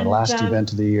 That's our last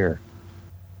event of the year.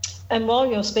 And while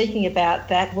you're speaking about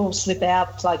that, we'll slip our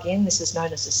plug in. This is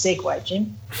known as a segue,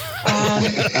 Jim.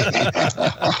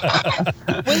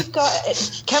 We've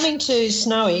got, coming to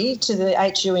Snowy, to the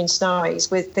HU in Snowy's,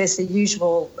 there's the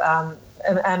usual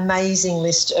amazing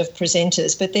list of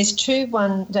presenters, but there's two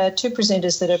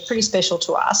presenters that are pretty special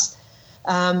to us.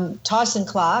 Tyson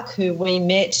Clark, who we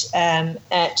met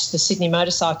at the Sydney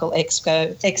Motorcycle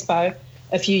Expo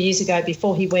a few years ago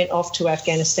before he went off to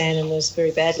Afghanistan and was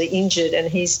very badly injured,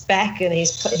 and he's back and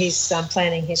he's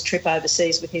planning his trip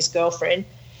overseas with his girlfriend.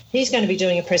 He's going to be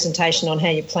doing a presentation on how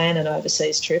you plan an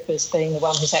overseas trip, as being the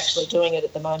one who's actually doing it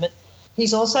at the moment.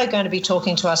 He's also going to be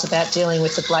talking to us about dealing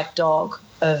with the black dog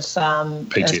of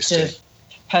PTSD.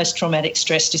 Post-traumatic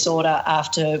stress disorder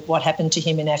after what happened to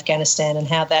him in Afghanistan, and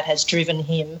how that has driven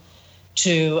him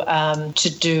to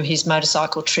do his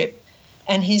motorcycle trip.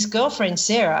 And his girlfriend,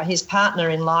 Sarah, his partner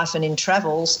in life and in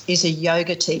travels, is a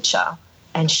yoga teacher,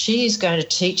 and she is going to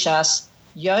teach us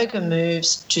yoga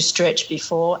moves to stretch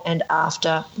before and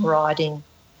after riding.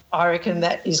 I reckon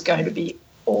that is going to be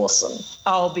awesome.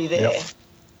 I'll be there. Yep.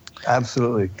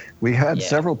 Absolutely. We had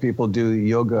several people do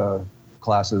yoga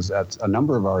classes at a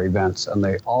number of our events, and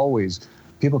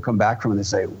people come back from it and they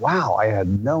say, "Wow, I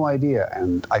had no idea,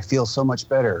 and I feel so much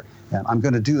better, and I'm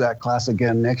going to do that class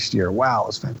again next year. Wow,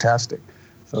 it's fantastic."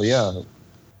 So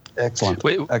excellent.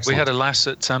 We had a lass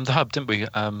at the Hub, didn't we,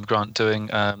 Grant, doing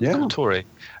Tori,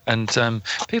 and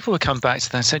people would come back to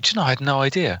that and say, "Do you know, I had no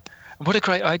idea. What a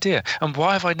great idea. And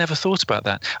why have I never thought about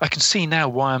that? I can see now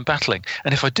why I'm battling.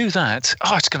 And if I do that,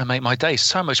 it's going to make my day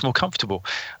so much more comfortable."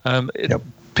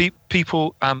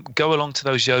 People go along to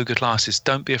those yoga classes.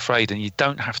 Don't be afraid, and you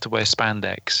don't have to wear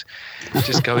spandex.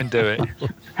 Just go and do it.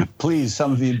 Please,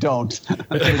 some of you don't.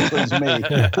 It includes me.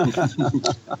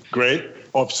 Grant,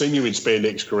 I've seen you in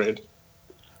spandex, Grant.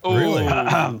 Oh. Really?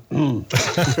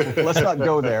 Let's not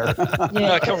go there. Good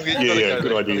idea.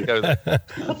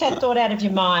 Put that thought out of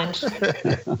your mind.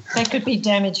 That could be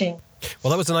damaging.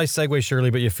 Well, that was a nice segue, Shirley,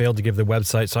 but you failed to give the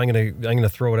website, so I'm gonna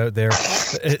throw it out there.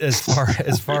 As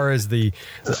far as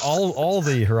all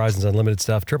the Horizons Unlimited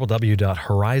stuff,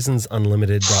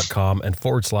 www.horizonsunlimited.com and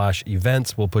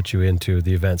 /events will put you into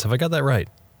the events. Have I got that right?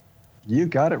 You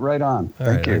got it right on.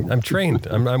 Thank you. I'm trained.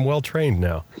 I'm well trained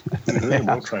now.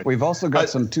 Well trained. We've also got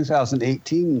some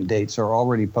 2018 dates are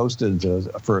already posted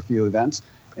for a few events,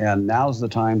 and now's the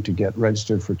time to get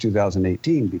registered for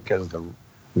 2018 because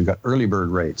We've got early bird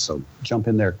rates, so jump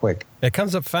in there quick. It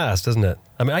comes up fast, doesn't it?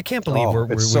 I mean, I can't believe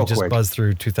we so just quick. buzzed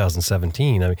through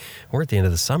 2017. I mean, we're at the end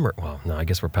of the summer. Well, no, I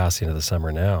guess we're past the end of the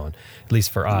summer now, and at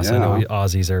least for us. Yeah. I know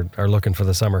Aussies are looking for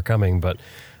the summer coming, but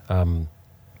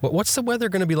what's the weather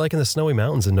going to be like in the snowy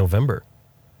mountains in November?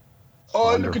 Oh,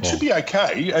 Wonderful. look, it should be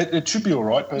okay. It should be all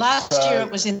right. But, Last year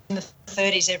it was in the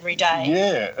 30s every day.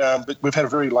 Yeah, but we've had a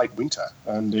very late winter,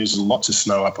 and there's lots of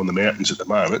snow up on the mountains at the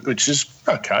moment, which is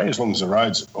okay as long as the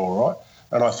roads are all right.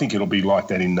 And I think it'll be like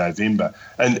that in November.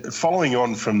 And following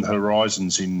on from the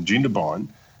Horizons in Jindabyne,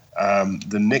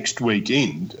 the next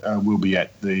weekend we'll be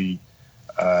at the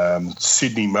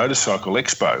Sydney Motorcycle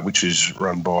Expo, which is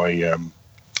run by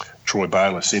Troy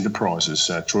Bayliss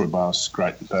Enterprises. Troy Bayliss,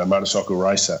 great motorcycle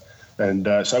racer. And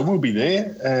so we'll be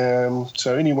there.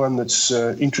 So anyone that's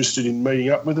interested in meeting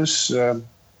up with us,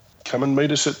 come and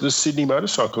meet us at the Sydney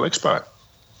Motorcycle Expo.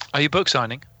 Are you book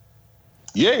signing?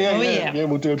 Yeah. Yeah.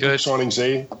 We'll do book signings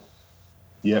there.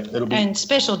 Yeah, it'll be. And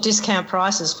special discount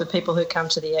prices for people who come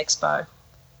to the expo.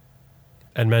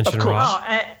 And mention Of course. Raw.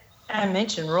 Oh, and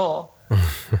mention Raw.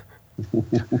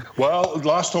 Well,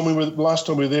 last time we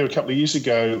were there a couple of years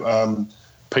ago,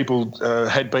 people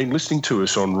had been listening to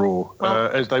us on Raw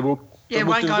as they walked. Yeah,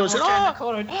 one guy walked around the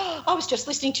corner and, I was just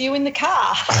listening to you in the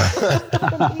car.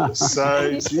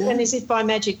 And as if by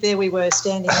magic, there we were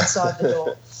standing outside the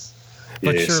door.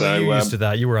 But surely you're used to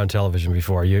that. You were on television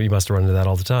before. You must have run into that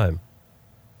all the time.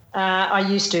 I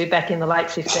used to back in the late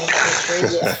 15th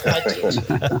century. Yeah, I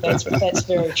did. That's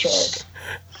very true.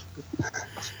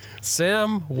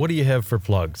 Sam, what do you have for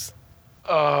plugs?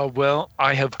 Well,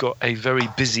 I have got a very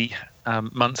busy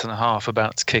month and a half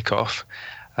about to kick off.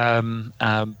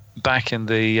 Back in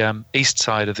the east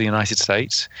side of the United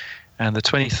States, and the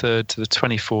 23rd to the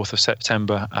 24th of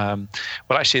September.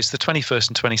 Well, actually, it's the 21st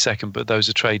and 22nd, but those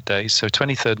are trade days. So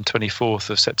 23rd and 24th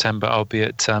of September, I'll be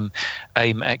at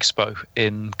AIM Expo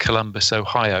in Columbus,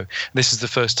 Ohio. This is the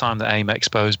first time that AIM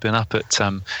Expo has been up at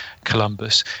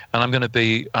Columbus, and I'm going to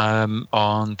be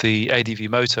on the ADV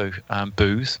Moto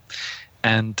booth.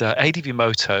 And ADV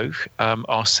Moto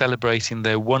are celebrating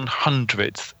their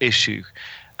 100th issue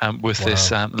with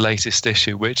this latest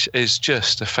issue, which is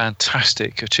just a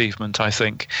fantastic achievement, I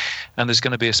think. And there's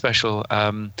going to be a special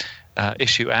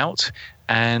issue out.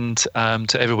 And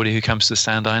to everybody who comes to the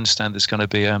stand, I understand there's going to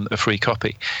be a free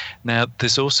copy. Now,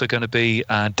 there's also going to be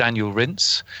Daniel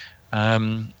Rintz,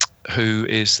 who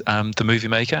is the movie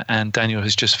maker, and Daniel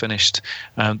has just finished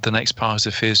the next part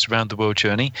of his round the world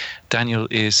journey. Daniel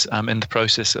is in the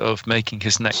process of making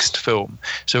his next film,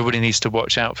 so everybody needs to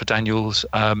watch out for Daniel's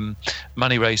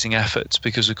money raising efforts,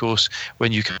 because of course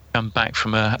when you come back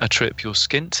from a trip you're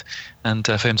skint, and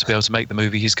for him to be able to make the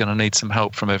movie he's going to need some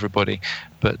help from everybody.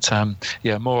 But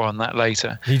yeah, more on that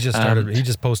later. He just started. He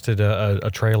just posted a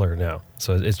trailer now,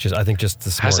 so it's just I think just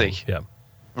this morning. Has he? Yeah.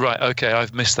 Right, okay,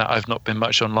 I've missed that. I've not been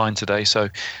much online today, so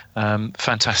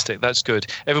fantastic. That's good.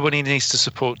 Everybody needs to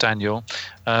support Daniel.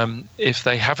 If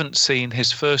they haven't seen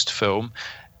his first film,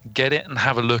 get it and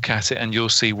have a look at it, and you'll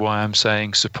see why I'm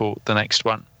saying support the next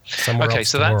one. Somewhere okay, Else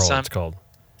so Tomorrow, that's it's called.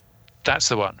 That's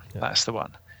the one. Yeah. That's the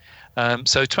one.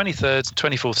 So 23rd and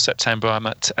 24th September, I'm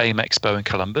at AIM Expo in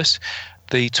Columbus.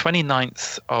 The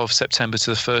 29th of September to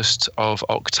the 1st of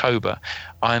October,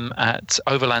 I'm at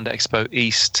Overland Expo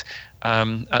East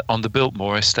on the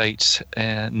Biltmore Estate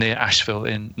near Asheville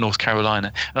in North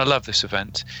Carolina. And I love this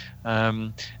event.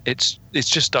 It's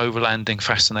just overlanding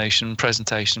fascination,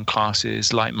 presentation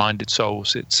classes, like-minded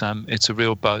souls. It's a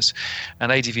real buzz.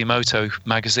 And ADV Moto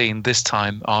magazine this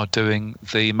time are doing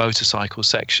the motorcycle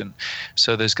section.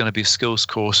 So there's going to be a skills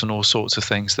course and all sorts of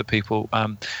things that people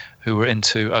who are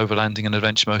into overlanding and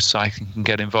adventure motorcycling can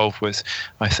get involved with.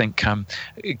 I think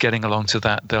getting along to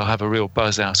that, they'll have a real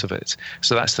buzz out of it.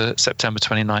 So that's the September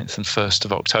 29th and 1st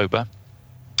of October.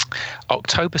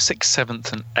 October 6th,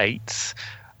 7th and 8th,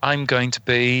 I'm going to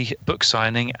be book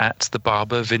signing at the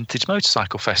Barber Vintage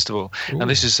Motorcycle Festival. Ooh. And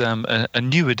this is a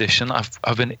new edition. I've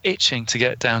been itching to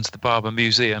get down to the Barber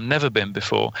Museum, never been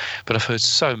before, but I've heard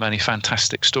so many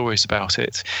fantastic stories about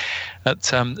it.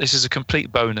 This is a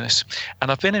complete bonus. And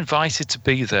I've been invited to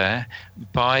be there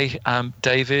by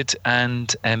David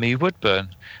and Emmy Woodburn,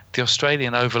 the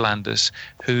Australian overlanders,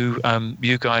 who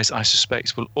you guys, I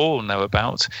suspect, will all know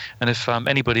about. And if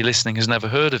anybody listening has never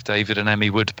heard of David and Emmy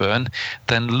Woodburn,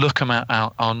 then look them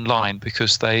out online,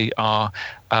 because they are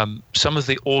some of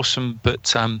the awesome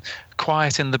but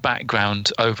quiet in the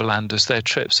background overlanders. Their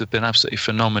trips have been absolutely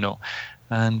phenomenal.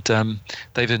 and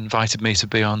they've invited me to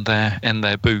be in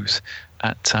their booth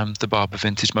at the Barber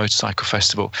Vintage Motorcycle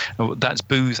Festival. That's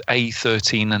booth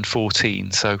A13 and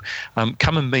 14. So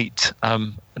come and meet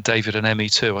David and Emmy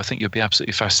too. I think you'll be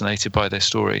absolutely fascinated by their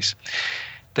stories.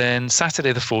 Then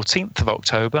Saturday the 14th of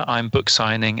October, I'm book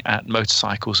signing at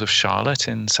Motorcycles of Charlotte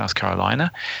in South Carolina.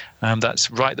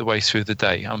 That's right the way through the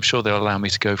day. I'm sure they'll allow me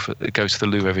to go to the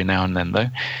loo every now and then, though.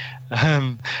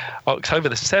 October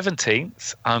the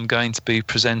 17th, I'm going to be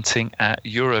presenting at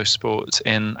Eurosport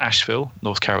in Asheville,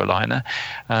 North Carolina.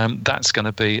 That's going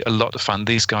to be a lot of fun.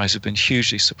 These guys have been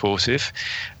hugely supportive.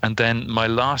 And then my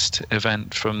last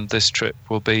event from this trip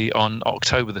will be on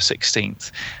October the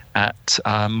 16th at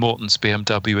Morton's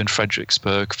BMW in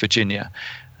Fredericksburg, Virginia.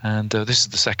 And this is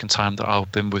the second time that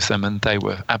I've been with them, and they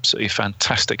were absolutely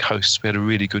fantastic hosts. We had a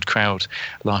really good crowd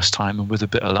last time, and with a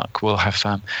bit of luck, we'll have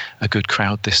a good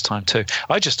crowd this time too.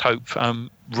 I just hope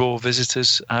Raw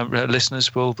visitors,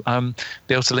 listeners will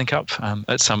be able to link up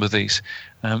at some of these.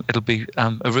 It'll be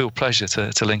a real pleasure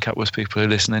to link up with people who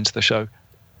listen into the show.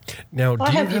 Now,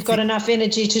 I hope you've got enough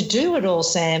energy to do it all,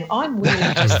 Sam. I'm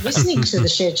really just listening to the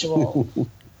schedule.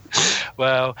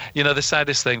 Well, the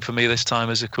saddest thing for me this time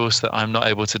is, of course, that I'm not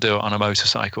able to do it on a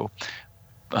motorcycle.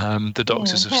 The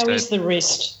doctors have said... How is the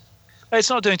wrist? It's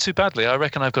not doing too badly. I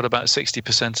reckon I've got about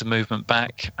 60% of movement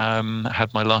back. I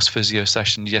had my last physio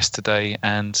session yesterday,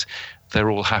 and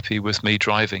they're all happy with me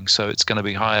driving. So it's going to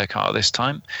be hire car this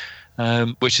time,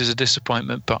 which is a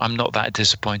disappointment. But I'm not that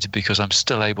disappointed because I'm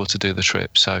still able to do the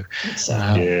trip. So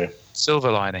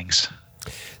silver linings.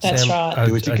 That's Sam, right.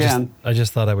 Do what you can. I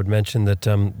just thought I would mention that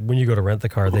when you go to rent the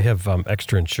car, they have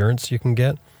extra insurance you can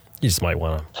get. You just might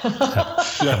want to have a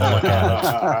look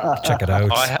at it, check it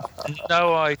out. I have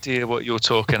no idea what you're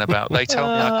talking about. They tell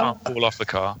me I can't fall off a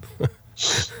car.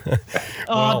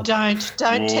 Don't tempt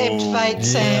fate,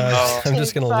 Sam. Yeah, I'm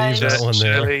just going to leave that one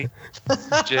there. Shirley,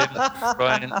 Jim,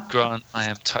 Brian, Grant, I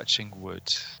am touching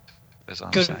wood. As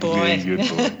I'm Good saying. boy. Very good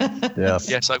boy. Yes.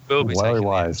 Yes, I will be Very taking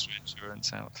wise. the extra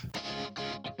insurance out.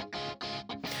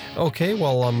 Okay,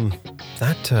 well,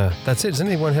 that's it. Does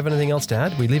anyone have anything else to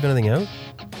add? We leave anything out?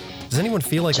 Does anyone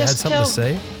feel like they had something to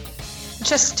say?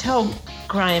 Just tell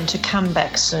Graham to come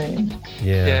back soon.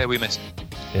 Yeah, we missed him.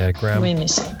 Yeah, Graham, We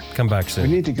miss him. come back We soon.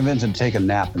 need to convince him to take a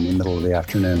nap in the middle of the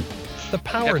afternoon. The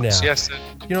power nap. Yes.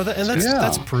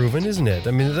 That's proven, isn't it?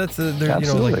 I mean, that's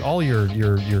Absolutely. like all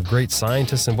your great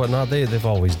scientists and whatnot. They've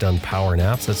always done power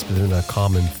naps. That's been a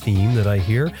common theme that I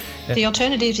hear. The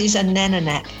alternative is a nana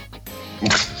nap.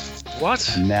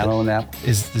 What? Nano nap.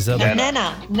 Is that A like,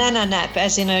 nana nap,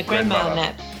 as in a grandma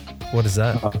nap. what is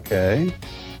that? Okay.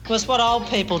 Was what old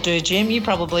people do, Jim. You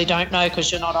probably don't know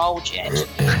because you're not old yet.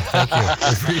 Thank you.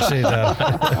 I appreciate that.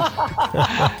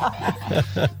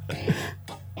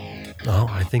 Oh,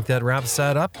 I think that wraps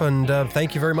that up. And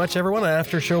thank you very much, everyone. An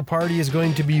after-show party is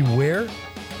going to be where?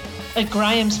 At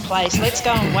Graham's place. Let's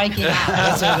go and wake him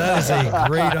up. That is a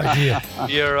great idea.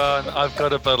 You're on. I've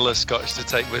got a bottle of scotch to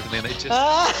take with me, and it's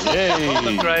just one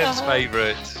Yay. of Graham's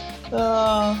favourite.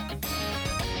 Oh.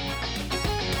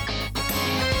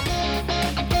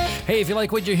 Hey, if you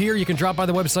like what you hear, you can drop by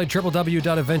the website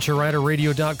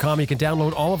www.adventureriderradio.com. You can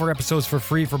download all of our episodes for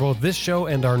free for both this show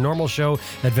and our normal show,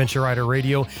 Adventure Rider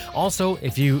Radio. Also,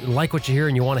 if you like what you hear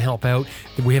and you want to help out,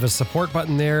 we have a support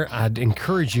button there. I'd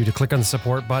encourage you to click on the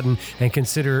support button and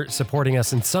consider supporting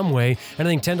us in some way.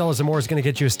 Anything $10 or more is going to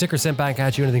get you a sticker sent back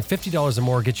at you. Anything $50 or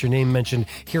more gets your name mentioned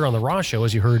here on the Raw Show,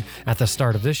 as you heard at the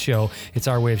start of this show. It's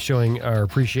our way of showing our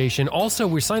appreciation. Also,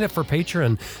 we signed up for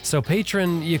Patreon. So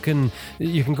Patreon, you can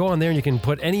go on there and you can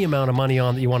put any amount of money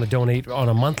on that you want to donate on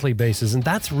a monthly basis, and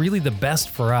that's really the best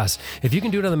for us. If you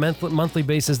can do it on a monthly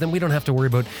basis, then we don't have to worry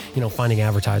about finding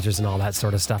advertisers and all that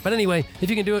sort of stuff. But anyway, if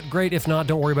you can do it, great. If not,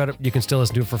 don't worry about it. You can still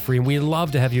listen to it for free, and we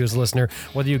love to have you as a listener,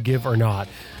 whether you give or not.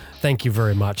 Thank you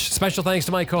very much. Special thanks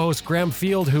to my co-host, Graham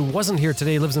Field, who wasn't here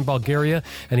today, lives in Bulgaria,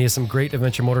 and he has some great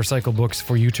adventure motorcycle books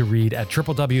for you to read at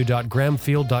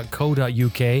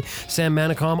www.grahamfield.co.uk. Sam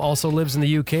Manicom also lives in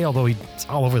the UK, although he's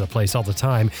all over the place all the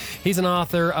time. He's an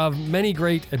author of many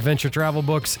great adventure travel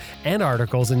books and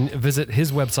articles, and visit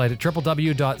his website at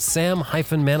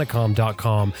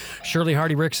www.sam-manicom.com. Shirley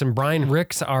Hardy Ricks and Brian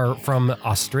Ricks are from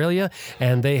Australia,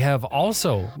 and they have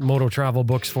also moto travel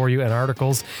books for you and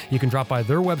articles. You can drop by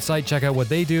their website, check out what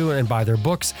they do, and buy their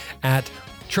books at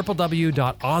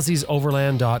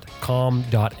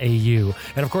www.aussiesoverland.com.au.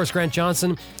 And of course, Grant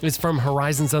Johnson is from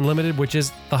Horizons Unlimited, which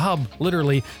is the hub,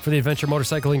 literally, for the adventure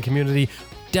motorcycling community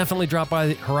definitely drop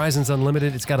by Horizons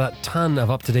Unlimited. It's got a ton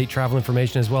of up-to-date travel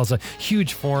information as well as a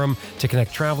huge forum to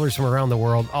connect travelers from around the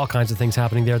world. All kinds of things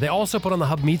happening there. They also put on the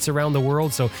hub meets around the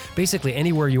world. So basically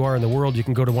anywhere you are in the world, you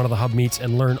can go to one of the hub meets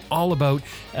and learn all about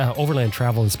overland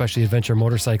travel, especially adventure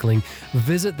motorcycling.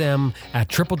 Visit them at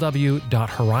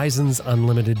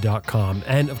www.horizonsunlimited.com.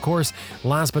 And of course,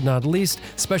 last but not least,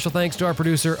 special thanks to our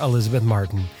producer, Elizabeth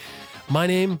Martin. My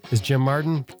name is Jim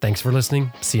Martin. Thanks for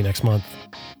listening. See you next month.